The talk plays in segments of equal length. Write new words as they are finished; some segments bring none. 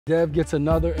Dev gets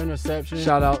another interception.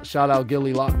 Shout out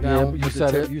Gilly Lockdown.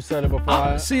 Yeah, you said it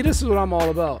before. See, this is what I'm all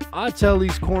about. I tell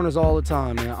these corners all the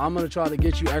time, man. I'm gonna try to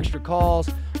get you extra calls.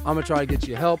 I'm gonna try to get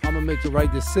you help. I'm gonna make the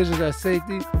right decisions at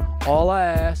safety. All I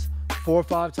ask, 4 or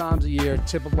 5 times a year,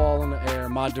 tip a ball in the air,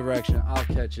 my direction. I'll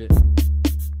catch it.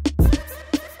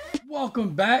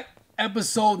 Welcome back.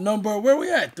 Episode number, where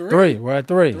we at? 3? 3. We're at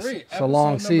 3. It's a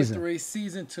long Episode season. number 3,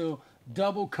 season 2,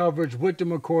 double coverage with the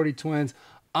McCourty twins.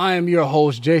 I am your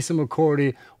host, Jason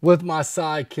McCourty, with my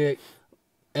sidekick,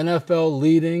 NFL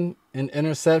leading in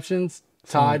interceptions,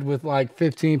 tied with like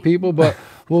 15 people, but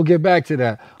we'll get back to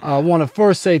that. I want to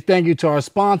first say thank you to our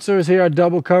sponsors here at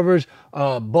Double Coverage,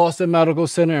 Boston Medical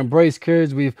Center and Brace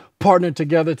Kids. We've partnered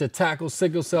together to tackle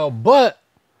sickle cell, but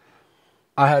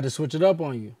I had to switch it up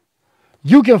on you.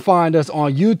 You can find us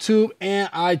on YouTube and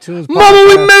iTunes. Mama,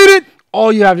 we made it!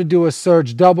 All you have to do is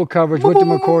search Double Coverage with the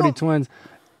McCourty twins.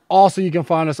 Also, you can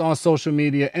find us on social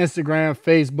media, Instagram,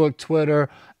 Facebook, Twitter,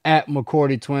 at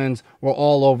McCourty Twins. We're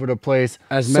all over the place.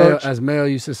 As Mayo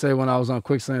used to say when I was on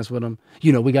Quick Slants with him,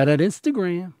 you know, we got that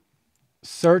Instagram.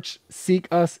 Search, seek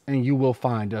us, and you will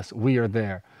find us. We are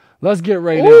there. Let's get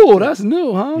ready. Ooh, that's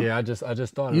new, huh? Yeah, I just thought of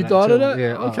that. You thought of that?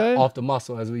 Yeah, okay. Off the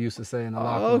muscle, as we used to say in the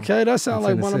locker room. Okay, that sounds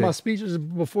like one of my speeches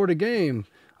before the game.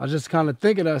 I just kind of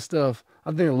think of that stuff. I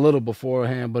think a little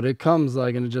beforehand, but it comes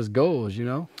like and it just goes, you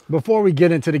know? Before we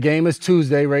get into the game, it's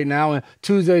Tuesday right now, and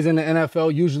Tuesdays in the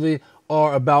NFL usually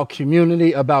are about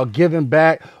community, about giving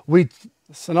back.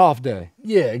 It's an off day.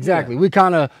 Yeah, exactly. Yeah. We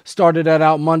kind of started that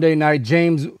out Monday night,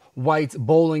 James White's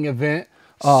bowling event.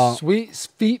 Sweet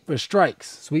Feet for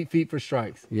Strikes. Sweet Feet for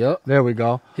Strikes. Yep. There we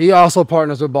go. He also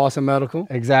partners with Boston Medical.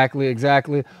 Exactly.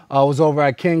 I was over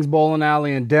at King's Bowling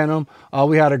Alley in Denham.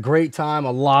 We had a great time.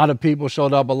 A lot of people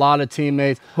showed up, a lot of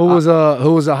teammates. Who was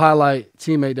a highlight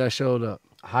teammate that showed up?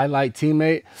 Highlight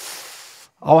teammate?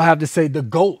 I'll have to say the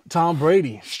GOAT, Tom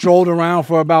Brady. Strolled around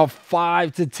for about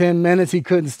 5 to 10 minutes. He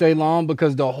couldn't stay long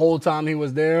because the whole time he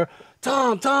was there,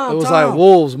 Tom. It was like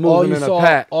wolves moving in a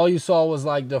pack. All you saw was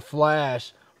like the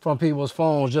flash from people's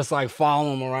phones, just like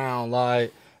following him around.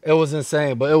 Like, it was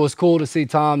insane, but it was cool to see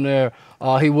Tom there.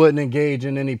 He wouldn't engage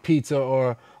in any pizza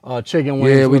or chicken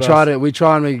wings. Yeah, we tried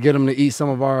to get him to eat some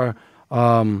of our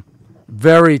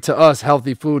very, to us,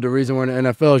 healthy food. The reason we're in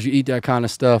the NFL is you eat that kind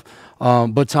of stuff.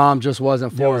 But Tom just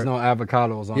wasn't for it. There was no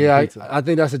avocados on the pizza. I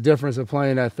think that's the difference of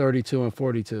playing at 32 and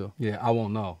 42. Yeah, I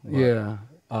won't know. But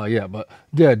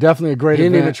yeah, definitely a great event. He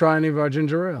didn't even try any of our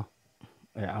ginger ale.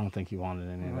 Yeah, I don't think he wanted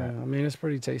any of that. I mean, it's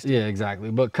pretty tasty. Yeah,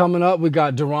 exactly. But coming up, we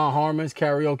got Deron Harmon's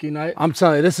karaoke night. I'm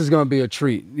telling you, this is going to be a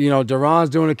treat. You know, Deron's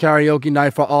doing a karaoke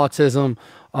night for autism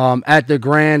at the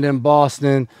Grand in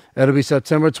Boston. It'll be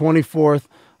September 24th.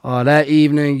 That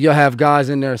evening, you'll have guys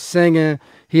in there singing.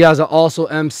 He has an also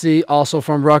MC, also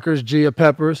from Rutgers, Gia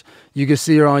Peppers. You can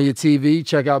see her on your TV.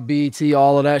 Check out BET,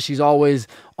 all of that. She's always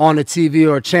on the TV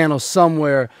or a channel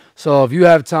somewhere. So if you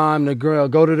have time to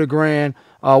go to the Grand.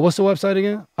 What's the website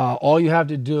again? All you have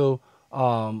to do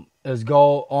is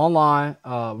go online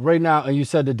right now, and you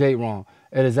said the date wrong.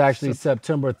 It is actually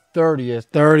September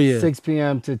 30th. 6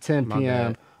 p.m. to 10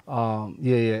 p.m.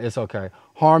 It's okay.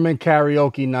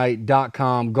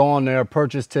 HarmonKaraokeNight.com. Go on there,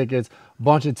 purchase tickets,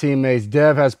 bunch of teammates.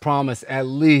 Dev has promised at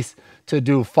least to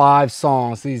do 5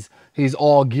 songs. He's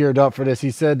all geared up for this.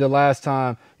 He said the last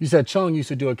time, you said Chung used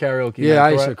to do a karaoke night, I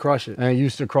used to crush it. And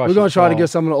used to crush it. We're going to try to get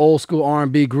some of the old school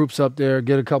R&B groups up there,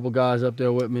 get a couple guys up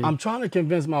there with me. I'm trying to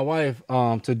convince my wife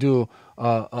to do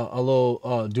a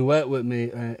little duet with me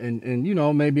and, you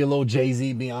know, maybe a little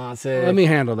Jay-Z, Beyonce. Let me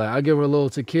handle that. I'll give her a little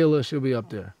tequila. She'll be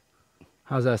up there.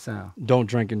 How's that sound? Don't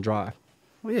drink and drive.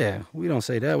 Well, yeah, we don't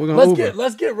say that. We're going to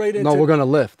let's get right into No, we're going to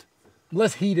lift.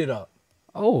 Let's heat it up.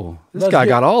 Oh, this guy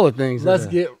got all the things.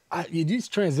 These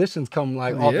transitions come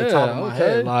like off the top of my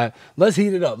head. Like, let's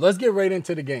heat it up. Let's get right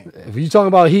into the game. If you're talking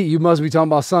about heat, you must be talking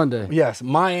about Sunday. Yes,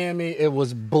 Miami, it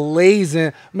was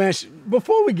blazing. Man,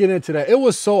 before we get into that, it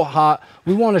was so hot.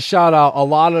 We want to shout out a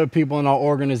lot of the people in our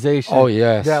organization. Oh,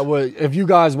 yes. That were, if you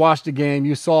guys watched the game,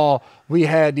 you saw we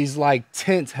had these like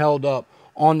tents held up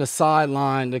on the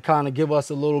sideline to kind of give us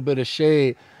a little bit of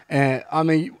shade. And, I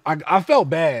mean, I felt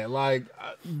bad, like,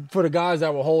 for the guys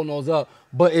that were holding those up,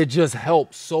 but it just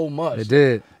helped so much. It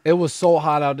did. It was so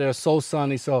hot out there, so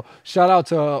sunny. So, shout out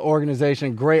to our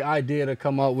organization. Great idea to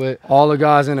come up with. All the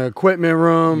guys in the equipment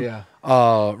room.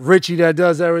 Yeah. Richie that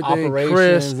does everything. Operations.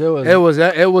 Chris.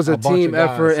 It was a team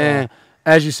effort. And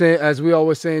as we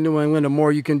always say in New England, the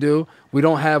more you can do. We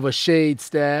don't have a shade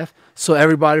staff. So,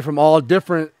 everybody from all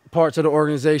different parts of the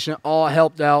organization all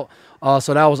helped out.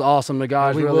 So that was awesome. The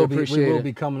guys really appreciate it. We will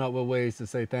be coming up with ways to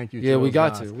say thank you to Yeah, those we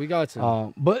got guys. to. We got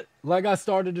to. But like I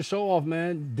started the show off,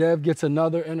 man, Dev gets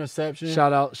another interception.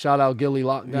 Shout out Gilly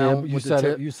Lockdown.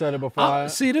 Yeah, you said it before.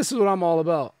 See, this is what I'm all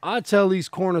about. I tell these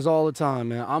corners all the time,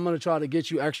 man. I'm going to try to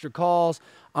get you extra calls.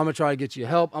 I'm going to try to get you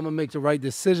help. I'm going to make the right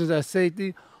decisions at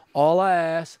safety. All I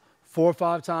ask, 4 or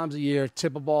 5 times a year,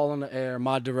 tip a ball in the air,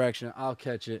 my direction. I'll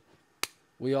catch it.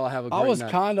 We all have a great night. I was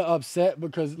kind of upset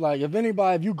because, like,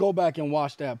 if you go back and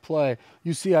watch that play,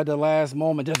 you see at the last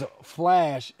moment there's a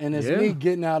flash, and it's me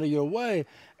getting out of your way.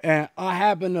 And I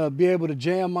happen to be able to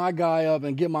jam my guy up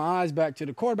and get my eyes back to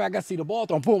the quarterback. I see the ball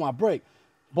throw, pull my break.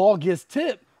 Ball gets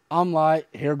tipped. I'm like,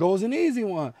 here goes an easy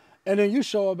one. And then you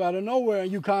show up out of nowhere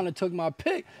and you kind of took my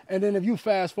pick. And then if you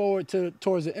fast forward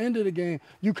towards the end of the game,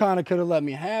 you kind of could have let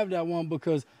me have that one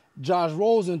because Josh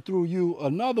Rosen threw you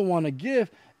another one, a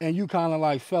gift, and you kind of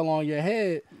like fell on your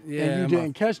head and you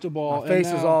didn't catch the ball. My face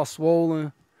is all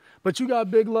swollen. But you got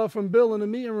big love from Bill in the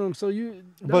meeting room, so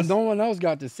but no one else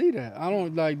got to see that. I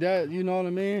don't like that, you know what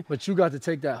I mean? But you got to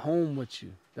take that home with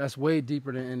you. That's way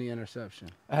deeper than any interception.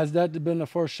 Has that been the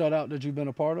first shutout that you've been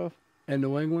a part of? In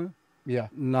New England? Yeah.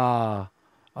 Nah.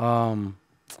 In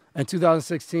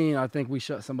 2016, I think we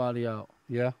shut somebody out.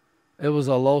 Yeah. It was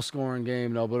a low-scoring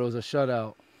game, though, but it was a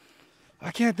shutout. I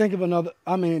can't think of another.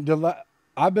 I mean,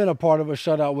 I've been a part of a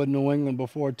shutout with New England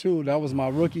before, too. That was my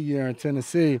rookie year in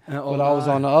Tennessee. But I was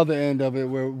on the other end of it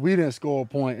where we didn't score a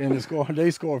point, and they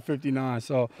scored 59.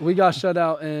 So we got shut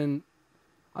out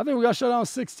I think we got shut out in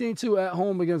 16, too, at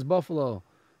home against Buffalo.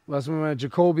 That's when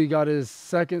Jacoby got his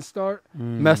second start.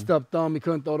 Messed up thumb. He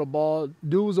couldn't throw the ball.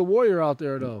 Dude was a warrior out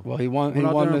there, though. Well, he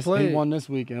won this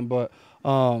weekend. But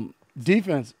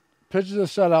defense, pitches a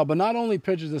shutout. But not only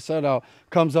pitches a shutout,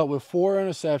 comes up with 4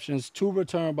 interceptions, 2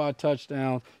 returned by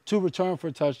touchdowns, 2 returned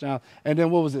for touchdowns. And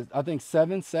then what was it? I think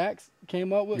 7 sacks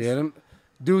came up with. Yeah, them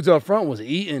dudes up front was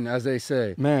eating, as they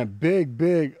say. Man, big.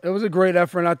 It was a great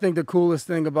effort. And I think the coolest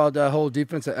thing about that whole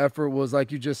defensive effort was,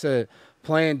 like you just said,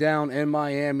 playing down in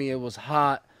Miami. It was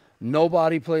hot.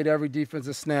 Nobody played every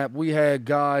defensive snap. We had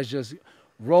guys just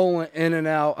rolling in and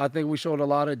out. I think we showed a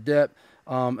lot of depth.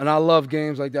 And I love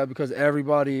games like that because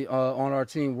everybody on our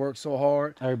team works so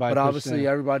hard. But obviously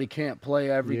everybody can't play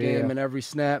every game and every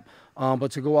snap.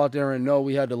 But to go out there and know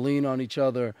we had to lean on each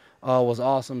other was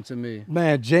awesome to me.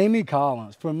 Man, Jamie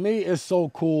Collins, for me, it's so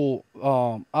cool.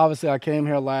 Obviously, I came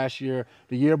here last year.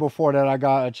 The year before that, I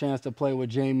got a chance to play with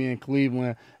Jamie in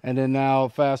Cleveland. And then now,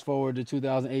 fast forward to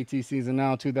 2018 season,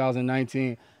 now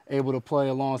 2019, able to play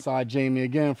alongside Jamie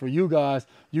again. For you guys,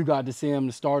 you got to see him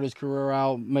to start his career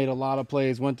out, made a lot of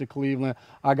plays, went to Cleveland.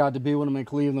 I got to be with him in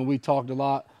Cleveland. We talked a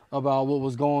lot about what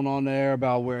was going on there,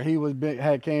 about where he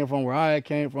came from, where I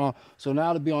came from. So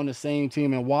now to be on the same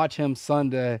team and watch him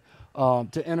Sunday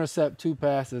to intercept 2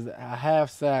 passes, a half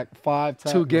sack, 5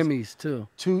 tackles. 2 gimmies, too.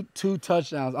 Two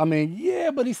touchdowns. I mean,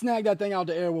 yeah, but he snagged that thing out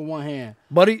the air with one hand.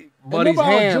 Buddy's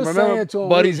hand, remember?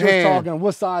 Buddy's hand. Talking,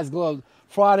 what size gloves?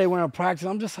 Friday when I'm practicing,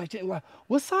 I'm just like,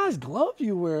 what size glove do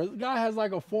you wear? The guy has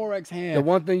like a 4X hand. The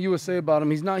one thing you would say about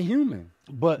him, he's not human.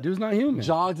 But dude's not human.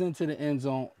 Jogs into the end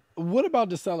zone. What about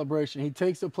the celebration? He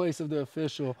takes the place of the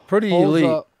official. Pretty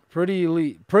elite. Pretty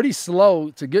elite. Pretty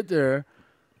slow to get there,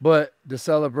 but the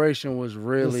celebration was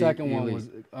really The second elite. one was,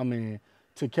 I mean,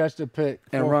 to catch the pick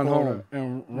and run home.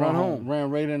 And run home. Ran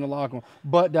right in the locker room.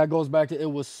 But that goes back to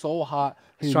it was so hot.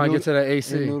 He's trying to get to that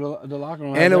AC. He knew the locker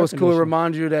room. And it was cool to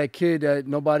remind you of that kid that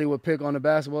nobody would pick on the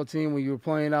basketball team when you were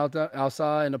playing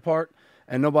outside in the park.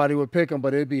 And nobody would pick him,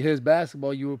 but it'd be his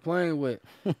basketball you were playing with.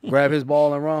 Grab his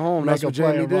ball and run home. That's what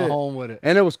Jamie did. Run home with it.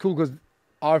 And it was cool because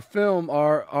our film,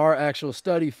 our actual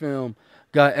study film,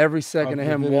 got every second of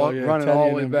him running all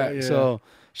the way back. Yeah. So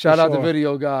shout out the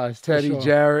video guys. Teddy,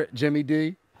 Jarrett, Jimmy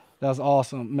D. That's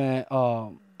awesome, man.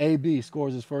 AB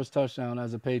scores his first touchdown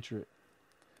as a Patriot.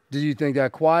 Do you think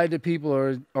that quieted people,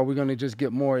 or are we going to just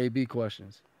get more AB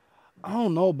questions? I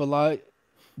don't know, but like,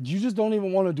 you just don't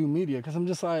even want to do media because I'm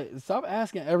just like, stop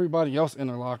asking everybody else in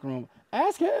the locker room.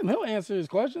 Ask him. He'll answer his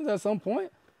questions at some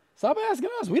point. Stop asking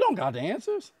us. We don't got the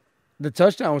answers. The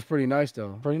touchdown was pretty nice,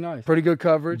 though. Pretty nice. Pretty good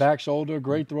coverage. Back shoulder,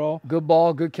 great throw. Good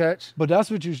ball, good catch. But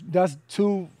that's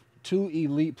two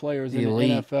elite players in the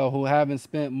NFL who haven't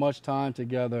spent much time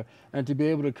together, and to be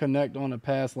able to connect on a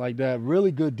pass like that,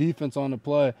 really good defense on the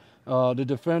play. The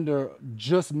defender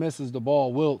just misses the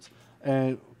ball, Wiltz,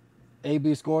 and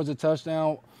AB scores a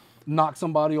touchdown, knocks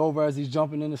somebody over as he's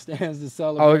jumping in the stands to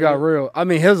celebrate. Oh, it got real. I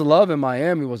mean, his love in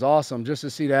Miami was awesome, just to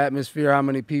see the atmosphere, how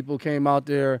many people came out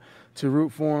there to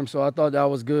root for him. So I thought that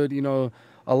was good. You know,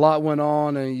 a lot went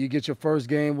on, and you get your first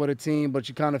game with a team, but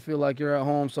you kind of feel like you're at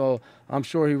home. So I'm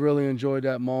sure he really enjoyed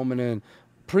that moment and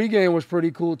pregame was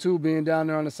pretty cool too, being down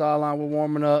there on the sideline. We're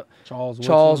warming up.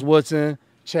 Charles Woodson,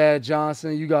 Chad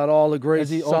Johnson. You got all the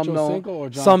greats. Is he Ocho Cinco or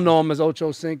Johnson? Some know him as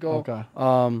Ocho Cinco. Okay.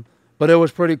 But it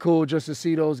was pretty cool just to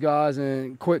see those guys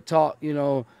and quick talk, you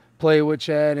know, play with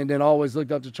Chad, and then always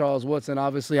looked up to Charles Woodson.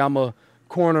 Obviously, I'm a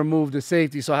corner move to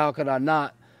safety, so how could I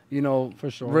not, you know,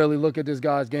 for sure, really look at this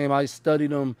guy's game? I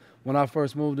studied him when I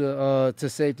first moved to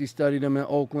safety, studied him in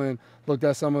Oakland, looked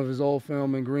at some of his old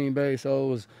film in Green Bay,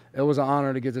 so it was an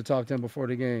honor to get to talk to him before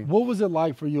the game. What was it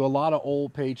like for you? A lot of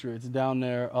old Patriots down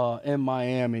there in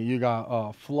Miami. You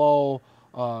got Flo,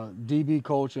 DB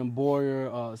coach and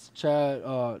Boyer, Chad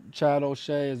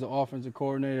O'Shea is the offensive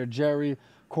coordinator, Jerry,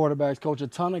 quarterbacks coach, a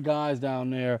ton of guys down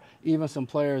there, even some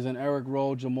players in Eric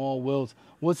Rowe, Jamal Wiltz.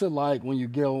 What's it like when you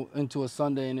go into a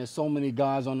Sunday and there's so many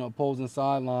guys on the opposing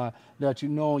sideline that you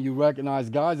know and you recognize,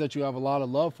 guys that you have a lot of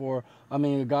love for? I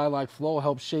mean, a guy like Flo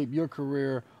helped shape your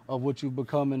career of what you've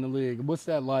become in the league. What's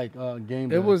that like, game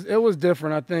day? It was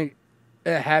different. I think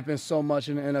it happens so much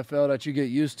in the NFL that you get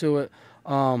used to it.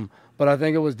 But I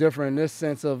think it was different in this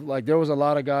sense of, like, there was a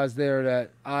lot of guys there that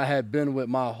I had been with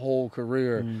my whole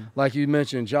career. Like you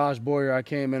mentioned, Josh Boyer, I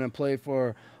came in and played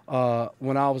for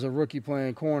when I was a rookie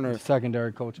playing corner.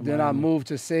 Secondary coach. Then I moved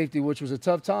to safety, which was a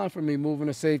tough time for me, moving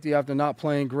to safety after not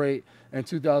playing great in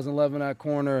 2011 at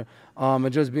corner,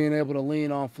 and just being able to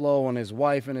lean on Flo and his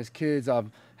wife and his kids. I've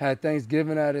had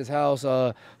Thanksgiving at his house.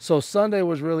 So Sunday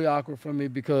was really awkward for me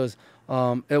because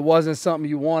it wasn't something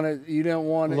you wanted. You didn't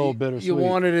want it. A little bittersweet. You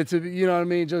wanted it to be, you know what I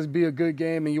mean, just be a good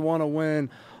game and you want to win.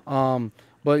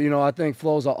 But, you know, I think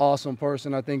Flo's an awesome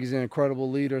person. I think he's an incredible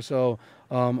leader. So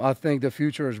I think the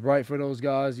future is bright for those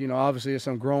guys. You know, obviously there's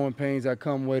some growing pains that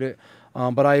come with it.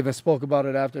 But I even spoke about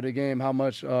it after the game, how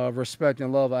much respect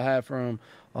and love I have for him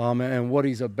and what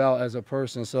he's about as a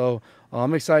person. So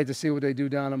I'm excited to see what they do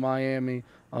down in Miami.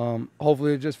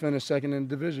 Hopefully they just finish second in the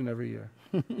division every year.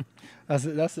 That's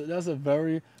a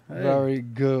very, very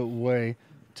good way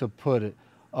to put it.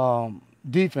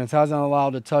 Defense hasn't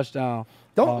allowed a touchdown.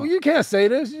 You can't say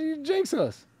this. You jinx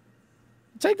us.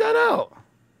 Take that out.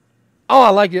 Oh, I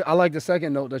like it. I like the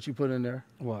second note that you put in there.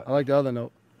 What? I like the other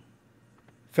note.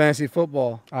 Fantasy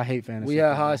football. I hate fantasy We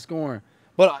had high scoring.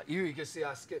 But you can see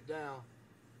I skipped down.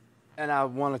 And I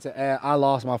wanted to add, I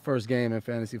lost my first game in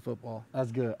fantasy football.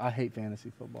 That's good. I hate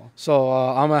fantasy football. So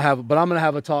I'm gonna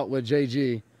have a talk with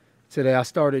JG today. I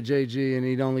started JG and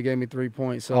he only gave me 3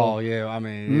 points. So yeah, I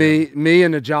mean, me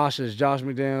and the Joshes, Josh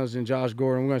McDaniels and Josh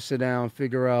Gordon, we're gonna sit down and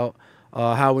figure out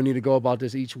how we need to go about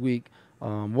this each week.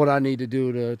 What I need to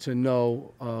do to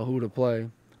know who to play.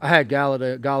 I had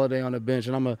Galladay on the bench,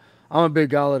 and I'm a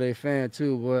big Galladay fan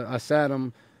too. But I sat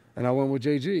him, and I went with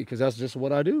JG because that's just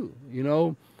what I do. You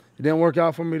know, it didn't work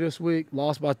out for me this week.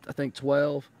 Lost by I think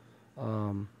 12.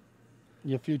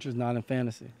 Your future's not in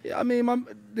fantasy. Yeah, I mean,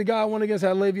 the guy I went against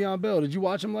had Le'Veon Bell. Did you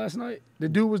watch him last night? The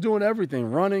dude was doing everything,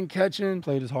 running, catching.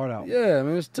 Played his heart out. Yeah, I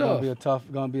mean, it's tough.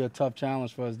 Gonna be a tough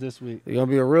challenge for us this week. It's gonna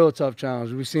be a real tough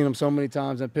challenge. We've seen him so many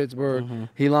times in Pittsburgh.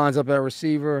 He lines up at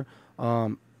receiver.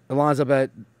 It lines up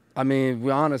at, I mean,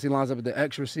 we're honest, he lines up at the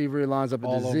X receiver. He lines up at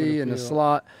the Z and the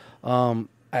slot.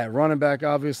 At running back,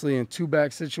 obviously, in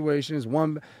two-back situations.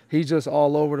 He's just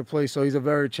all over the place, so he's a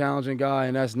very challenging guy,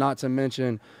 and that's not to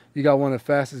mention you got one of the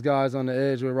fastest guys on the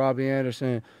edge with Robbie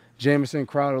Anderson. Jamison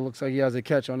Crowder looks like he has a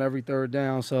catch on every third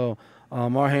down, so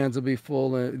our hands will be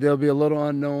full. And they'll be a little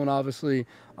unknown, obviously,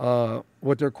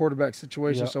 with their quarterback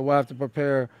situation, so we'll have to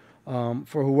prepare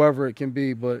for whoever it can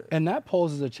be. And that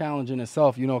poses a challenge in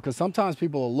itself, you know, because sometimes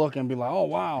people will look and be like, oh,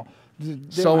 wow, they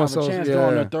so don't have a chance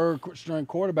throwing their third-string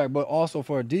quarterback. But also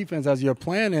for a defense, as you're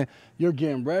planning, you're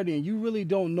getting ready, and you really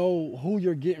don't know who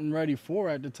you're getting ready for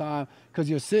at the time because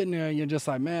you're sitting there and you're just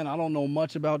like, man, I don't know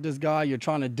much about this guy. You're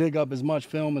trying to dig up as much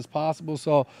film as possible.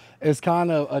 So it's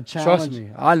kind of a challenge. Trust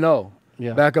me, I know.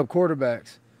 Yeah. Backup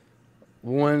quarterbacks.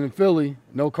 When in Philly,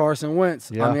 no Carson Wentz.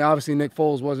 Yeah. I mean, obviously Nick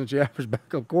Foles wasn't your average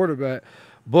backup quarterback,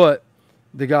 but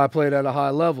the guy played at a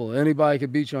high level. Anybody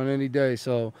could beat you on any day.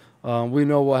 So we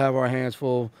know we'll have our hands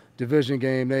full. Division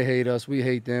game, they hate us, we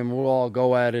hate them. We'll all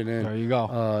go at it, and there you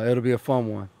go. It'll be a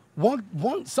fun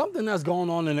one. Something that's going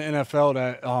on in the NFL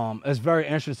that is very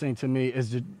interesting to me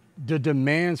is the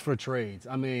demands for trades.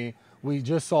 I mean, we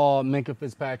just saw Minkah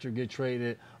Fitzpatrick get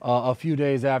traded a few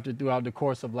days after throughout the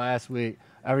course of last week.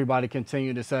 Everybody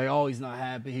continued to say, oh, he's not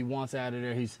happy. He wants out of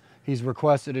there. He's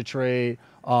requested a trade.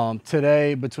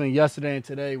 Today, between yesterday and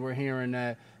today, we're hearing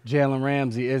that Jalen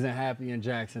Ramsey isn't happy in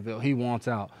Jacksonville. He wants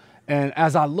out. And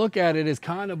as I look at it, it's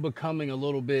kind of becoming a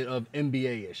little bit of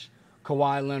NBA-ish.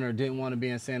 Kawhi Leonard didn't want to be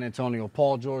in San Antonio.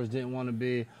 Paul George didn't want to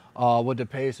be with the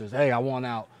Pacers. Hey, I want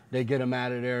out. They get them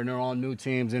out of there, and they're on new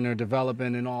teams, and they're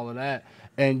developing and all of that.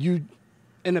 And you,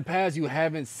 in the past, you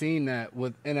haven't seen that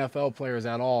with NFL players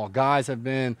at all. Guys have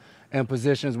been in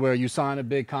positions where you sign a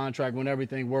big contract when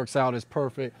everything works out, it's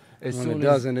perfect. As When soon it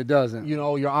doesn't, it doesn't. You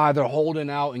know, you're either holding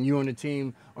out and you and the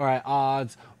team are at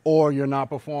odds, or you're not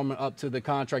performing up to the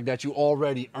contract that you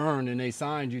already earned and they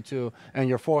signed you to, and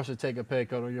you're forced to take a pay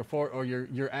cut, or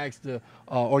you're asked to,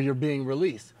 or you're being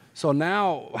released. So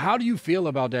now, how do you feel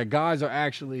about that? Guys are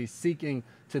actually seeking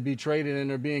to be traded and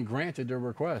they're being granted their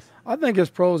request. I think it's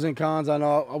pros and cons. I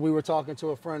know we were talking to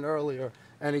a friend earlier,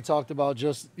 and he talked about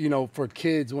just, you know, for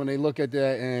kids when they look at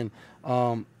that and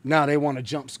now they want to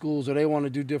jump schools or they want to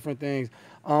do different things.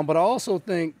 But I also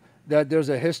think that there's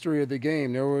a history of the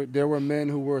game. There were men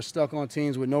who were stuck on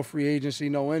teams with no free agency,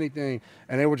 no anything,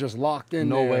 and they were just locked in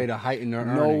there. No way to heighten their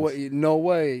earnings. No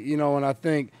way. You know, and I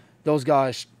think those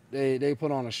guys, they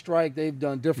put on a strike. They've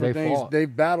done different things. Fought.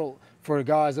 They've battled for the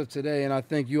guys of today, and I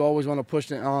think you always want to push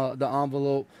the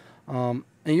envelope, and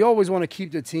you always want to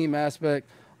keep the team aspect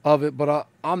of it. But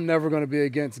I'm never going to be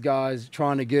against guys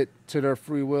trying to get to their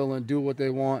free will and do what they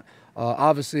want.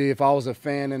 Obviously, if I was a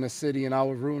fan in the city and I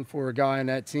was rooting for a guy in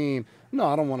that team, no,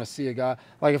 I don't want to see a guy.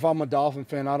 Like if I'm a Dolphin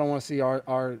fan, I don't want to see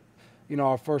our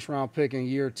first round pick in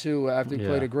year 2 after he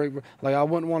played a great. Like I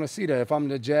wouldn't want to see that. If I'm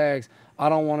the Jags, I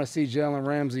don't want to see Jalen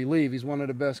Ramsey leave. He's one of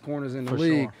the best corners in the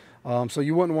league. Sure. So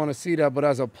you wouldn't want to see that. But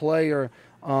as a player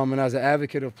and as an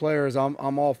advocate of players, I'm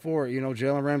all for it. You know,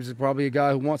 Jalen Ramsey is probably a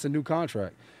guy who wants a new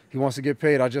contract. He wants to get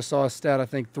paid. I just saw a stat. I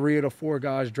think 3 of the 4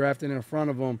 guys drafted in front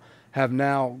of him have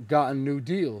now gotten new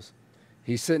deals.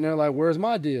 He's sitting there like, where's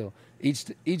my deal?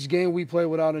 Each game we play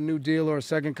without a new deal or a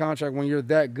second contract when you're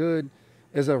that good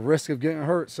is a risk of getting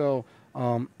hurt. So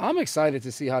I'm excited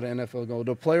to see how the NFL goes.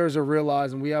 The players are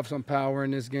realizing we have some power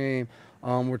in this game.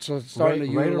 We're starting to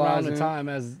utilize right around the time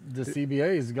as the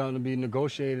CBA is going to be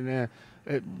negotiated, and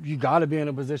you got to be in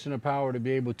a position of power to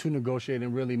be able to negotiate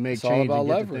and really make change and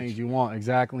get the things you want.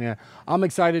 Exactly. And I'm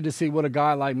excited to see what a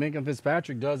guy like Minkah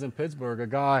Fitzpatrick does in Pittsburgh. A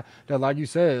guy that, like you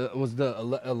said, was the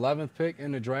 11th pick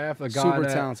in the draft. A guy super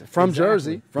talented from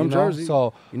Jersey. Jersey.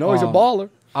 So he's a baller.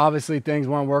 Obviously, things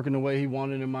weren't working the way he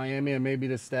wanted in Miami, and maybe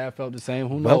the staff felt the same.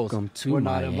 Who knows? Welcome to We're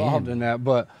Miami. not involved in that.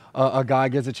 But a guy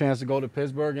gets a chance to go to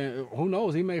Pittsburgh, and who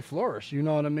knows? He may flourish. You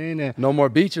know what I mean? And no more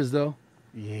beaches, though.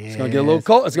 Yeah, it's gonna get a little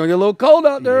cold. It's gonna get a little cold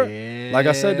out there. Yeah. Like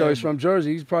I said, though, he's from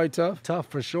Jersey. He's probably tough. Tough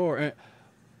for sure.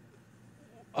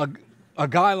 And a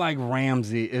guy like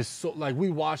Ramsey is so, like, we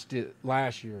watched it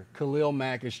last year. Khalil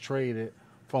Mack is traded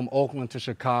from Oakland to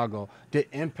Chicago. The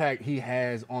impact he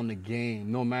has on the game,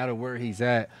 no matter where he's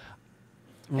at.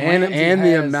 And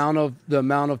the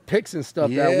amount of picks and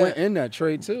stuff that went in that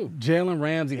trade too. Jalen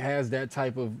Ramsey has that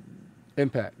type of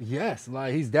impact. Yes,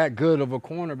 like he's that good of a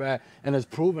cornerback and has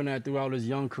proven that throughout his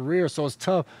young career. So it's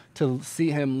tough to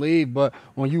see him leave. But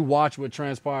when you watch what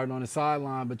transpired on the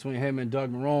sideline between him and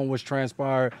Doug Marrone, which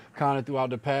transpired kind of throughout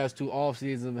the past 2 off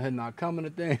seasons of him not coming to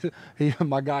things,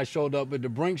 my guy showed up with the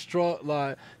Brinks truck,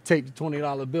 like take the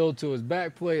 $20 bill to his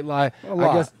back plate. Like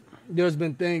I guess there's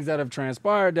been things that have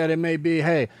transpired that it may be,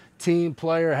 hey, team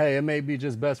player, hey, it may be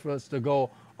just best for us to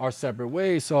go our separate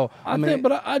ways. So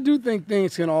I do think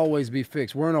things can always be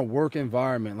fixed. We're in a work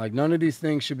environment. Like none of these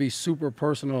things should be super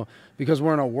personal because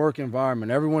we're in a work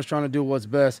environment. Everyone's trying to do what's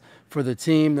best for the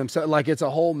team themselves. Like it's a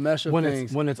whole mesh of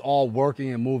things. When it's all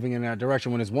working and moving in that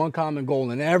direction, when it's one common goal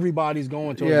and everybody's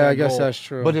going to I guess that's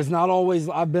true. But it's not always.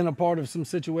 I've been a part of some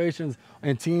situations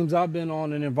and teams I've been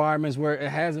on in environments where it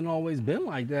hasn't always been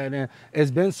like that, and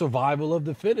it's been survival of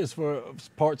the fittest for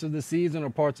parts of the season or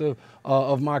parts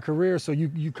of my career. So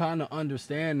you kind of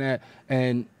understand that,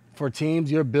 and for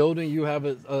teams you're building, you have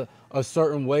a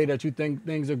certain way that you think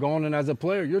things are going, and as a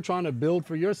player you're trying to build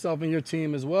for yourself and your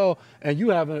team as well, and you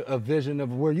have a vision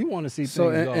of where you want to see things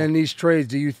go. And these trades,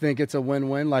 do you think it's a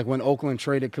win-win? Like when Oakland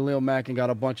traded Khalil Mack and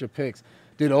got a bunch of picks,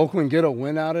 did Oakland get a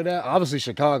win out of that? Obviously,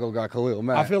 Chicago got Khalil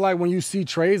Mack. I feel like when you see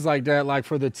trades like that, like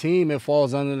for the team, it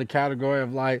falls under the category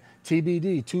of like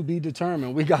TBD, to be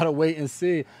determined. We got to wait and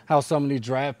see how some of these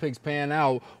draft picks pan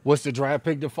out. What's the draft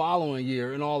pick the following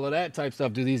year and all of that type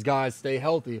stuff? Do these guys stay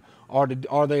healthy? Are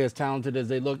they as talented as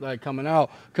they look like coming out?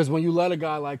 Because when you let a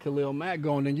guy like Khalil Mack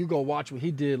go and then you go watch what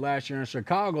he did last year in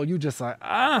Chicago, you just like,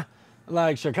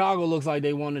 like Chicago looks like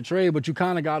they won the trade, but you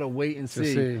kind of got to wait and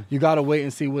see. You got to wait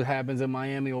and see what happens in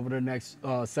Miami over the next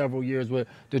several years with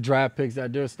the draft picks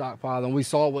that they're stockpiling. We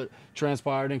saw what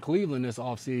transpired in Cleveland this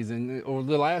offseason, or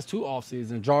the last 2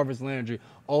 offseasons. Jarvis Landry,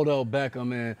 Odell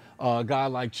Beckham, and a guy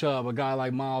like Chubb, a guy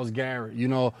like Myles Garrett. You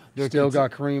know, they're still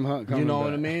got Kareem Hunt coming. You know back.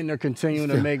 what I mean? They're continuing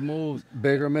to make moves.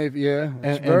 Baker Mayfield, yeah,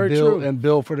 and very build, true. and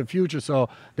build for the future. So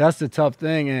that's the tough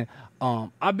thing. And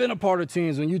I've been a part of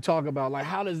teams when you talk about like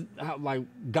how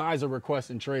guys are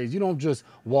requesting trades. You don't just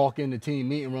walk in the team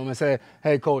meeting room and say,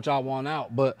 "Hey, coach, I want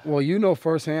out." But well, you know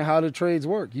firsthand how the trades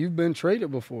work. You've been traded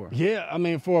before. Yeah, I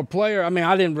mean, for a player, I mean,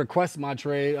 I didn't request my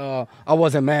trade. I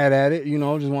wasn't mad at it, you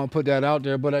know. Just want to put that out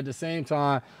there. But at the same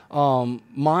time,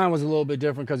 mine was a little bit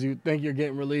different because you think you're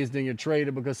getting released, then you're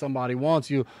traded because somebody wants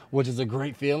you, which is a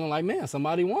great feeling. Like, man,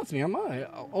 somebody wants me. I'm like,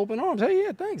 open arms. Hey,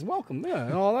 yeah, thanks, welcome, yeah,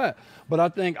 and all that. But I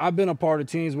think I've been a part of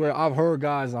teams where I've heard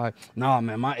guys like, nah,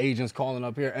 man, my agent's calling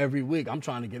up here every week. I'm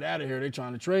trying to get out of here. They're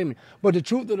trying to trade me. But the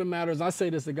truth of the matter is, I say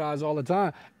this to guys all the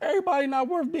time, everybody not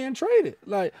worth being traded.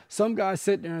 Like, some guys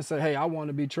sit there and say, hey, I want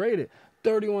to be traded.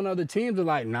 31 other teams are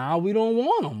like, nah, we don't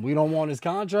want him. We don't want his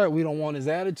contract. We don't want his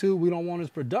attitude. We don't want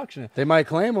his production. They might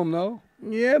claim him, though.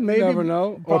 Yeah, maybe. You never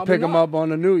know. Or pick him up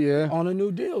on a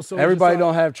new deal. So everybody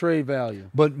don't have trade value.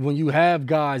 But when you have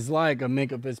guys like a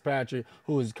Minkah Fitzpatrick,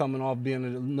 who is coming off being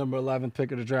the number 11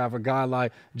 pick of the draft, a guy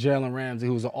like Jalen Ramsey,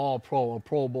 who's an all-pro, a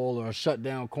Pro Bowler, a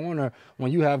shutdown corner,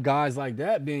 when you have guys like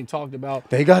that being talked about,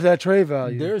 they got that trade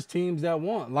value. There's teams that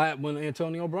want. Like when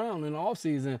Antonio Brown in the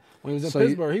offseason, when he was in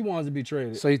Pittsburgh, he wanted to be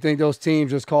traded. So you think those teams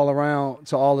just call around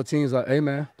to all the teams like, hey,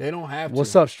 man. They don't have to.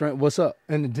 What's up, Strength? What's up?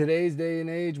 In today's day and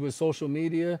age with social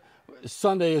media,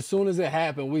 Sunday, as soon as it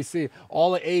happened, we see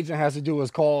all the agent has to do is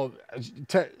call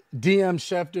DM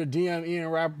Schefter, DM Ian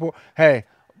Rappaport. Hey,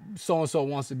 so-and-so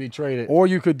wants to be traded. Or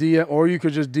you could just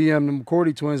DM the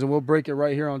McCourty twins and we'll break it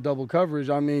right here on double coverage.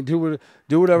 I mean, do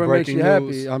whatever makes you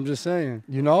happy. I'm just saying.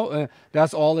 You know, and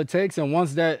that's all it takes. And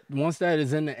once that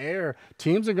is in the air,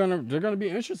 teams they're gonna be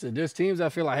interested. There's teams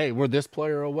that feel like, hey, we're this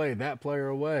player away, that player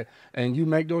away. And you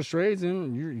make those trades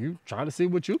and you try to see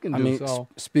what you can do. I mean,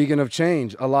 speaking of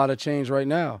change, a lot of change right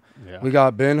now. Yeah. We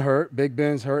got Ben hurt, Big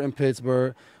Ben's hurt in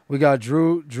Pittsburgh. We got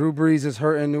Drew Brees is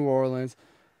hurt in New Orleans.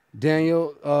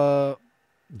 Daniel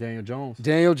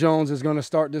Jones is going to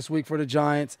start this week for the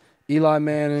Giants. Eli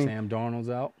Manning. Sam Darnold's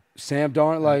out. Sam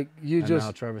Darnold, like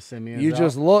now Trevor Siemian's you out.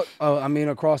 just look. I mean,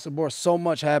 across the board, so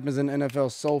much happens in the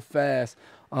NFL so fast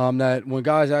that when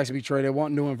guys actually be traded,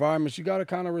 want new environments, you got to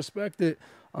kind of respect it.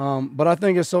 But I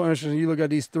think it's so interesting. You look at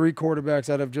these 3 quarterbacks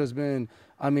that have just been,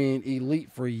 I mean, elite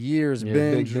for years. Yeah,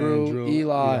 Ben, Drew,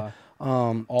 Eli.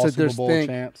 All Super Bowl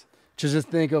champs. To just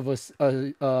think of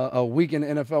a week in the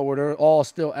NFL where they're all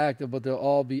still active, but they'll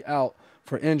all be out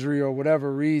for injury or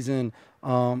whatever reason.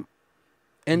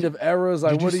 End of eras.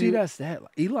 Like, did you see that stat?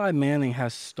 Eli Manning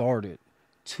has started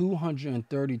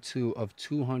 232 of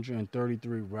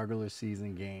 233 regular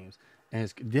season games,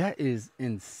 and that is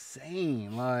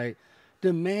insane. Like,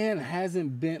 the man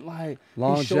hasn't been like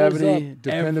longevity,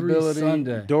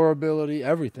 dependability, durability,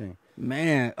 everything.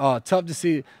 Man, tough to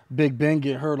see Big Ben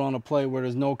get hurt on a play where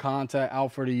there's no contact,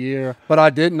 out for the year. But I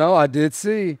did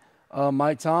see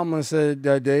Mike Tomlin said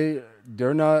that they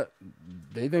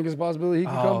think it's a possibility he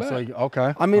can come back.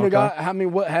 Okay. I mean, the guy,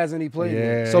 what hasn't he played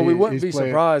with? So we wouldn't be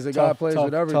surprised. The guy plays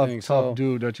with everything. Tough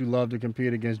dude that you love to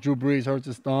compete against. Drew Brees hurts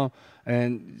his thumb,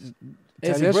 and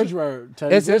Teddy Bridgewater.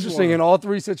 It's interesting. In all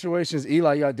 3 situations,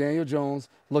 Eli, you got Daniel Jones,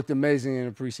 looked amazing in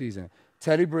the preseason.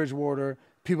 Teddy Bridgewater,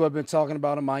 people have been talking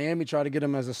about him. Miami tried to get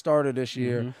him as a starter this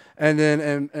year. And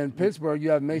then in Pittsburgh, you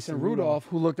have Mason Rudolph,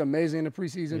 who looked amazing in the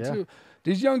preseason too.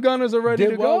 These young gunners are ready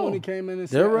to go. When he came in,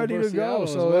 they're ready to go.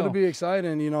 So it'll be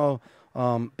exciting. You know,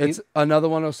 it's another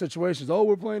one of those situations. Oh,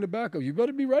 we're playing the backup. You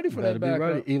better be ready for that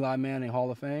backup. Eli Manning,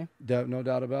 Hall of Fame. No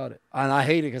doubt about it. And I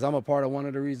hate it because I'm a part of one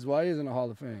of the reasons why he is in the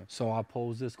Hall of Fame. So I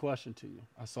posed this question to you.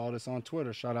 I saw this on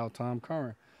Twitter. Shout out Tom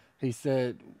Curran. He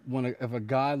said, if a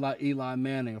guy like Eli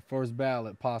Manning, a first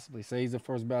ballot, possibly, say he's a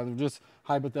first ballot, just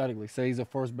hypothetically, say he's a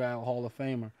first ballot Hall of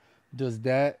Famer, does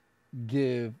that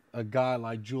give a guy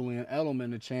like Julian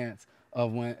Edelman a chance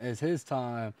of when it's his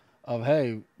time of,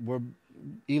 hey,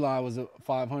 Eli was a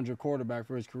 500 quarterback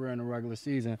for his career in the regular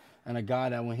season, and a guy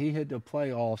that when he hit the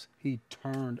playoffs, he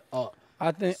turned up.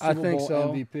 I think Super Bowl so.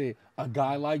 MVP. A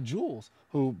guy like Jules,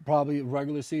 who probably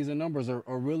regular season numbers are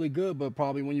really good, but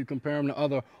probably when you compare him to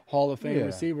other Hall of Fame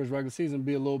receivers, regular season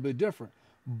be a little bit different.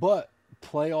 But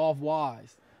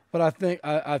playoff-wise. But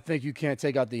I think you can't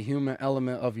take out the human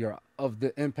element of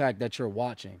the impact that you're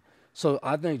watching. So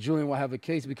I think Julian will have a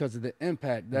case because of the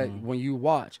impact that when you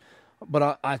watch.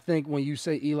 But I think when you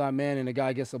say Eli Manning, the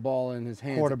guy gets the ball in his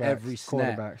hands every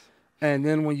snap. Quarterbacks. And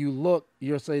then when you look,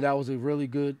 you'll say that was a really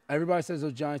good. Everybody says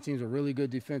those Giants teams are really good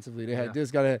defensively. They had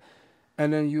this guy.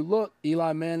 And then you look,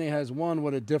 Eli Manning has won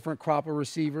with a different crop of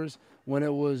receivers. When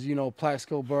it was,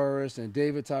 Plaxico Burress and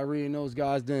David Tyree and those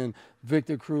guys, then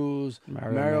Victor Cruz,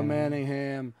 Mario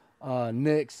Manningham,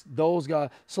 Knicks, those guys.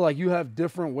 So, like, you have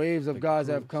different waves of guys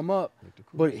that have come up,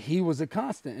 but he was a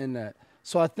constant in that.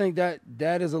 So I think that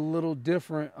is a little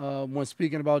different when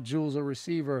speaking about Jules, a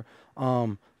receiver.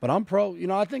 But I'm pro.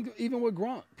 I think even with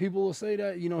Gronk, people will say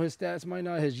that, his stats might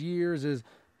not, his years is.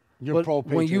 You're pro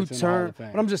Patriots when you in the turn, Hall of Fame.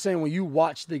 but I'm just saying when you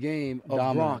watch the game of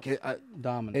Dominance. Gronk,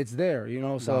 Dominance. it's there,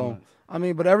 So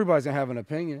Dominance. but everybody's gonna have an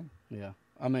opinion. Yeah.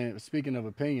 Speaking of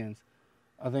opinions,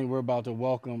 I think we're about to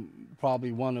welcome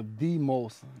probably one of the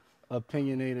most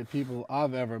opinionated people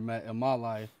I've ever met in my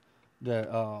life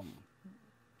that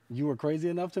you were crazy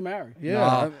enough to marry.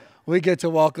 Yeah. We get to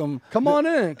welcome Come on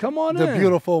in. the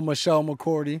beautiful Michelle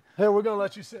McCourty Hey, we're gonna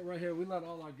let you sit right here. We let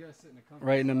all our guests sit in the comfort.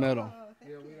 right in the middle.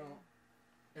 Yeah, we don't.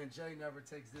 And Jay never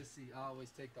takes this seat. I always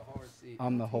take the hard seat.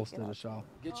 I'm the host of the show.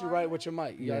 Get you right with your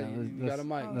mic. You got a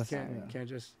mic. You can't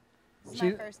just. It's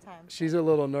my first time. She's a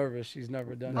little nervous. She's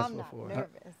never done this I'm not before.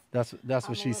 nervous. That's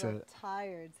what she I'm a said. little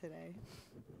tired today.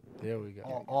 There we go.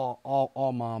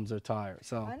 All moms are tired.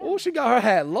 So Oh, she got her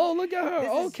hat low. Look at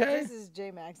her. This is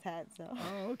J-Mac's hat, so.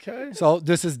 Oh, okay. So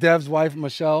this is Dev's wife,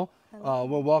 Michelle. We're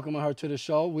welcoming her to the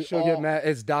show. She'll get mad.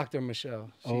 It's Dr. Michelle.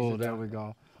 There we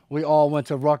go. We all went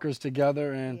to Rutgers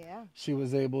together, and Yeah. she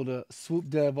was able to swoop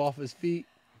Dev off his feet.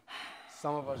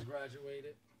 Some of us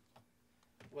graduated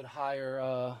with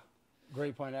higher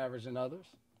grade point average than others.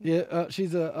 Yeah,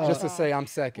 she's a Just to say I'm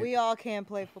second. We all can't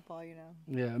play football,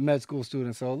 yeah med school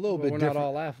student, so a little bit we're different. not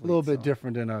all athletes. A little bit so.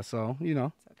 different than us, so It's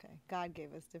okay. God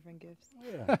gave us different gifts.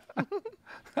 Yeah.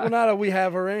 Well, now that we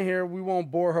have her in here, we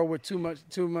won't bore her with too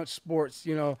much sports.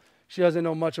 She doesn't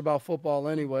know much about football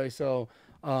anyway, so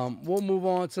we'll move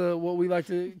on to what we like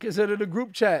to consider the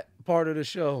group chat part of the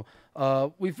show.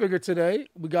 We figured today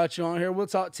we got you on here. We'll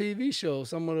talk TV shows.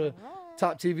 Some of the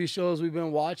top TV shows we've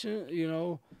been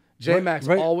watching. J-Max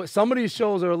always. Some of these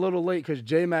shows are a little late because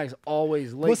J-Max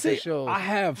always late to shows. I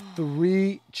have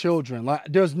 3 children. Like,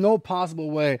 there's no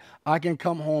possible way I can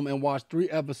come home and watch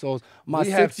 3 episodes. We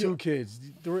have 2 kids.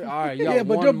 3. All right, yeah,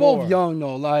 but they're both young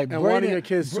though. Like, and one of your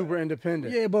kids super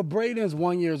independent. Yeah, but Braden's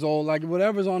 1 year old. Like,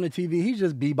 whatever's on the TV, he's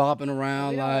just bebopping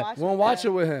around. We won't watch it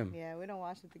with him. Yeah, we don't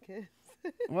watch it with the kids.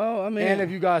 Well, I mean, and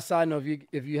if you guys side note,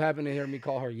 if you happen to hear me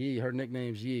call her Yee, her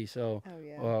nickname's Yee, so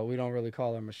we don't really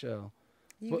call her Michelle.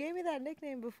 You gave me that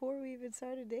nickname before we even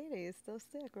started dating. It's still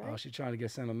stuck, right? Oh, she's trying to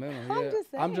get sentimental. I'm Yeah, just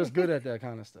saying. I'm just good at that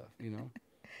kind of stuff,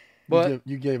 But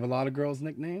you gave a lot of girls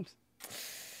nicknames.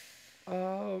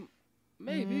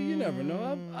 maybe you never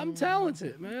know. I'm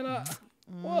talented, man.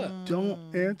 What?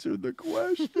 Don't answer the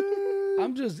question.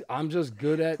 I'm just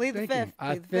good at Plead the thinking.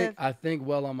 fifth. I think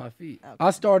well on my feet. Okay.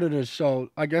 I started a show.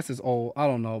 I guess it's old. I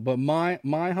don't know, but Mind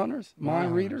Hunters,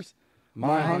 Mind Readers.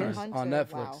 Mind Hunters Hunters on Hunter,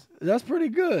 Netflix. wow. That's pretty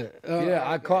good. Yeah,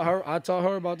 I caught her. I taught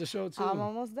her about the show too. I'm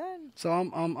almost done. So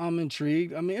I'm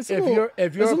intrigued. I mean, it's a if little, you're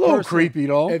it's a a little person- creepy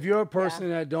though. If you're a person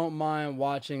that don't mind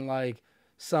watching like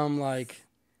some like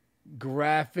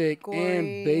graphic Gory.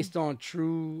 and based on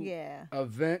true Yeah.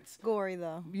 events, Gory,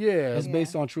 though. yeah, it's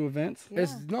based on true events. Yeah.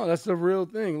 that's the real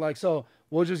thing. Like, so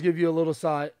we'll just give you a little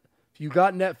side. If you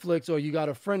got Netflix or you got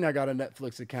a friend that got a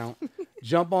Netflix account,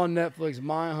 jump on Netflix.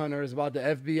 Mind Hunter is about the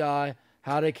FBI.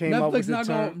 How they came up with the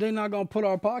term. They're not gonna put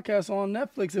our podcast on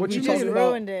Netflix. If What we you talking mean? about,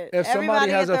 Ruined it. If somebody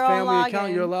Everybody has a get their own family account,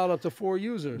 login. you're allowed up to 4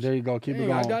 users. There you go. Keep it Dang,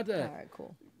 going. I got that. All right,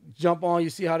 cool. Jump on. You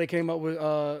see how they came up with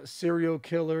serial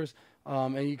killers,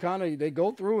 and you they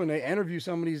go through and they interview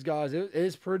some of these guys.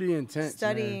 It's pretty intense.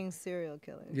 Studying man. serial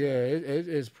killers. Yeah, it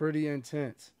is pretty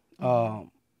intense.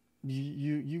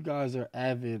 You guys are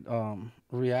avid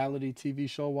reality TV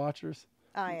show watchers.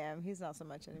 I am. He's not so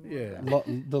much anymore.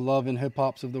 Yeah. The Love and Hip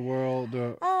Hops of the world,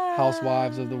 the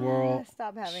Housewives of the world.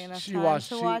 Stop having enough She time watch-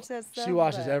 to she- watch that stuff. She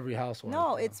watches but- every housewife.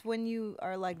 No, though. it's when you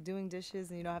are like doing dishes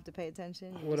and you don't have to pay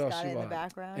attention. You What just else got she it in the watch?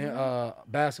 background. And,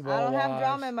 basketball. I don't have Wives,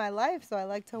 drama in my life, so I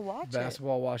like to watch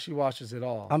Basketball Wives. She watches it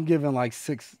all. I'm giving like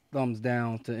 6 thumbs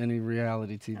down to any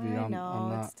reality TV. it. I I'm know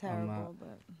not. it's terrible,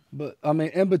 But I mean,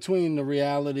 in between the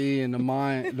reality and the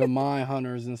mind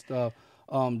hunters and stuff,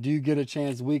 do you get a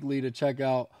chance weekly to check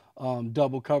out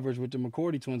Double Coverage with the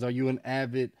McCourty twins? Are you an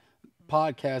avid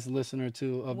podcast listener of but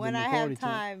the when McCourty I have twins?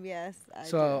 time, yes, I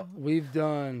So do. we've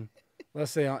done,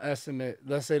 let's say on estimate,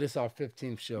 let's say this is our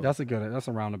 15th show. That's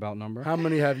a roundabout number. How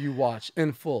many have you watched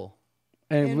in full?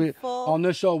 And In we full? on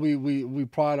this show we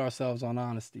pride ourselves on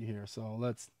honesty here. So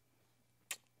let's.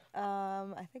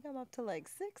 I think I'm up to like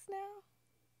 6 now.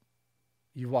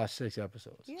 You watched 6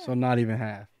 episodes. Yeah. So not even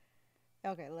half.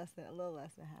 Okay, a little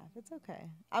less than half. It's okay.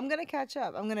 I'm gonna catch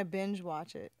up. I'm gonna binge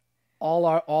watch it. All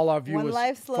our viewers,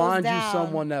 life slows find down. you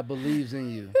someone that believes in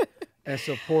you and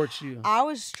supports you. I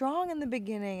was strong in the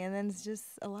beginning, and then it's just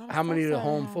a lot of How many of the stuff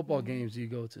home started football happening. games do you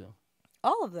go to?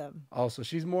 All of them. Also,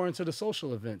 she's more into the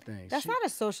social event things. That's not a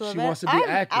social she event. wants to be I'm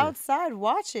active. outside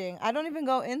watching. I don't even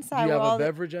go inside. Do you where have all a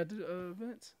beverage at the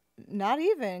events? Not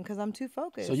even, because I'm too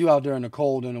focused. So you out there in the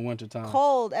cold in the wintertime.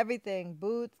 Cold, everything,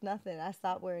 boots, nothing. I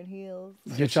stopped wearing heels.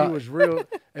 If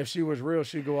she was real,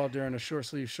 she'd go out there in a short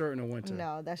sleeve shirt in the winter.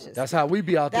 No, that's just. That's how we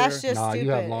be out That's there. just Nah, stupid.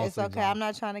 you have long It's sleeves okay. on. I'm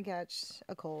not trying to catch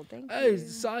a cold. Thank Hey, you.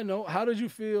 side note, how did you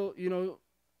feel? You know,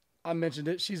 I mentioned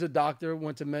it. She's a doctor,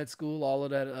 went to med school, all of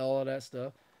that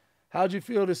stuff. How'd you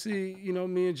feel to see, you know,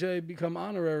 me and Jay become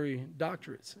honorary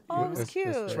doctorates? Oh, it was cute.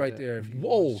 It's right there. If you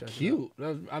Whoa, want to check it out.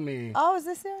 cute. I mean, Oh, is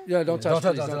this it? Yeah, don't touch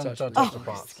Don't please, touch, don't don't touch. touch please. the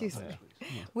props. Excuse Okay.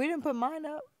 me. We didn't put mine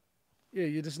up. Yeah,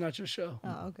 this is not your show.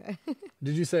 Oh, okay.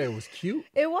 Did you say it was cute?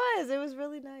 It was. It was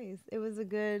really nice. It was a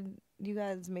good. You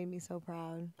guys made me so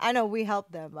proud. I know we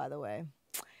helped them, by the way.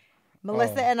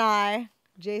 Melissa and I,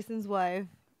 Jason's wife,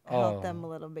 helped them a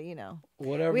little bit. You know,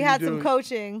 Whatever we you had do, some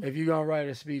coaching. If you're going to write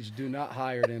a speech, do not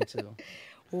hire them to.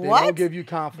 They What? don't give you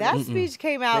confidence. That speech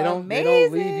came out They amazing.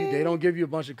 don't leave you. They don't give you a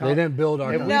bunch of They confidence. didn't build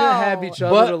our If we No. didn't have each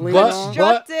other But- to lean but- on,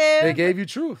 Constructive, they gave you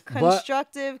truth.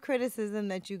 constructive criticism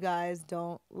that you guys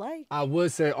don't like. I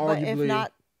would say But arguably. if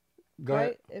not, go ahead.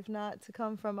 right? If not to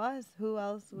come from us, who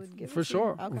else would give it For to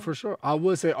sure, you? Okay. for sure. I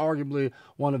would say arguably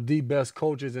one of the best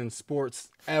coaches in sports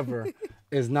ever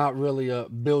is not really a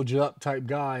build you up type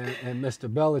guy and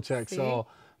Mr. Belichick. See? So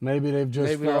maybe they've just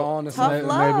Maybe they're felt, on the Tough same.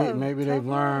 love. maybe Tough they've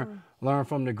learned love.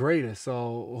 from the greatest.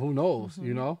 So who knows?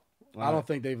 You know, I don't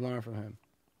think they've learned from him.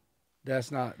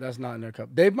 That's not in their cup.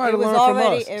 They might It have was learned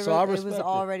already. from us, so I It respect was it.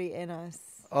 already in us.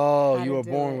 Oh, how you to were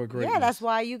do born it. with greatness. Yeah, that's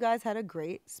why you guys had a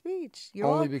great speech. You're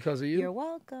Only wel- because of you. You're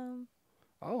welcome.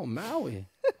 Oh, Maui.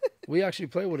 We actually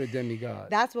play with a demigod.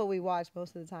 That's what we watch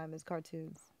most of the time is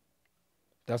cartoons.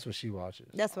 That's what she watches.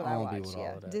 That's what I don't be watch. with all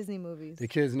Yeah, of that. Disney movies. The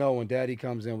kids know when Daddy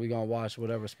comes in, we gonna watch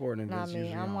whatever sporting Not events me.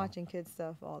 usually I'm on. watching kids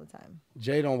stuff all the time.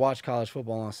 Jay don't watch college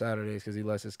football on Saturdays because he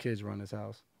lets his kids run his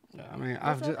house. I mean,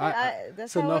 That's okay. That's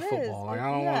it's how enough it is. football. Like,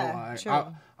 I don't Yeah, want to.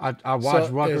 true. I watch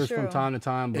So, Rutgers True. from time to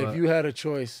time, but If you had a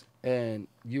choice and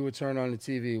you would turn on the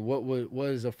TV, what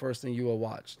is the first thing you would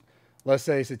watch? Let's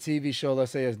say it's a TV show.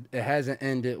 Let's say it hasn't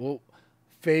ended. Well,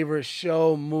 favorite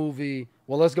show, movie.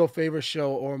 Well, let's go favorite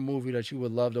show or movie that you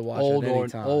would love to watch old at any or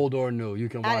time. old or new, you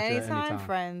can watch At it any at time, any time.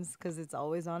 Friends, because it's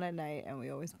always on at night, and we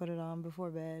always put it on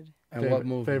before bed. And what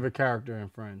movie? Favorite character in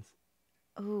Friends?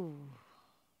 Ooh,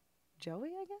 Joey,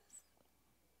 I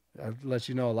guess. I'll let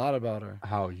you know a lot about her.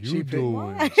 How you She picked-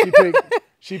 doing?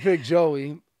 She picked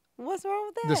Joey, What's wrong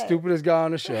with that? the stupidest guy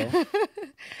on the show,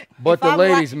 but If the I'm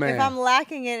ladies' If man. I'm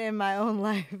lacking it in my own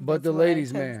life, But that's the what I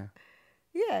ladies' tend- man.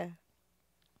 Yeah.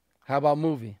 How about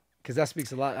movie? Because that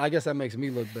speaks a lot. I guess that makes me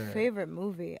look bad. Favorite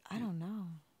movie? I don't know.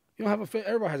 You don't have a favorite.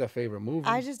 Everybody has a favorite movie.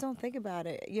 I just don't think about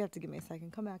it. You have to give me a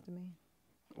second. Come back to me.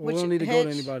 we don't need to go to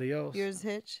Hitch? anybody else. Yours,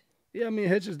 Hitch. Yeah, I mean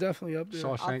Hitch is definitely up there.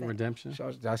 Shawshank think. Redemption.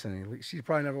 That's she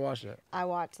probably never watched that. I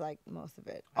watched like most of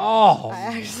it. Oh, I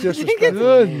actually didn't disrespectful. get.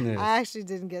 goodness. I actually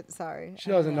didn't get. Sorry. She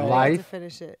doesn't know. I didn't get Life? to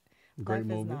finish it. Great Life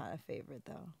movie. is not a favorite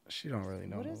though. She don't really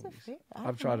know. What is a movies. favorite?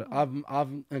 I've tried to. I've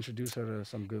introduced her to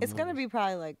some good. It's gonna movies. be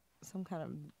probably like some kind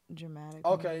of dramatic.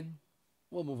 Okay. movie.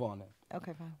 We'll move on then.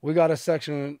 Okay, fine. We got a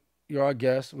section. You're our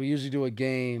guest. We usually do a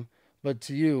game, but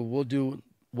to you, we'll do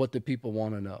what the people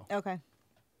want to know. Okay.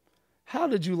 How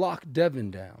did you lock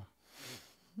Devin down?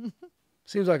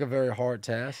 Seems like a very hard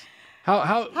task. How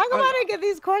How come I didn't get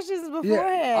these questions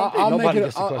beforehand? I'll Nobody make it.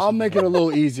 gets the I'll question make it a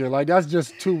little easier. Like that's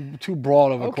just too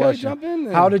broad of a Okay, question. jump in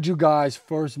there. How did you guys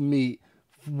first meet?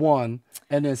 One,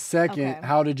 and then second, Okay.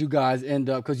 how did you guys end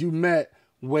up? Because you met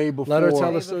way before. Let her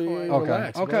tell Way us. So before. yeah, Okay.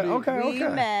 relax, Okay. buddy. Okay. We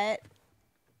met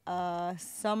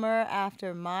summer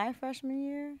after my freshman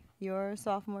year, your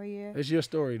sophomore year. It's your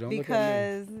story. Don't look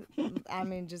at me. Because, I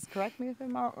mean, just correct me if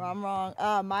I'm wrong.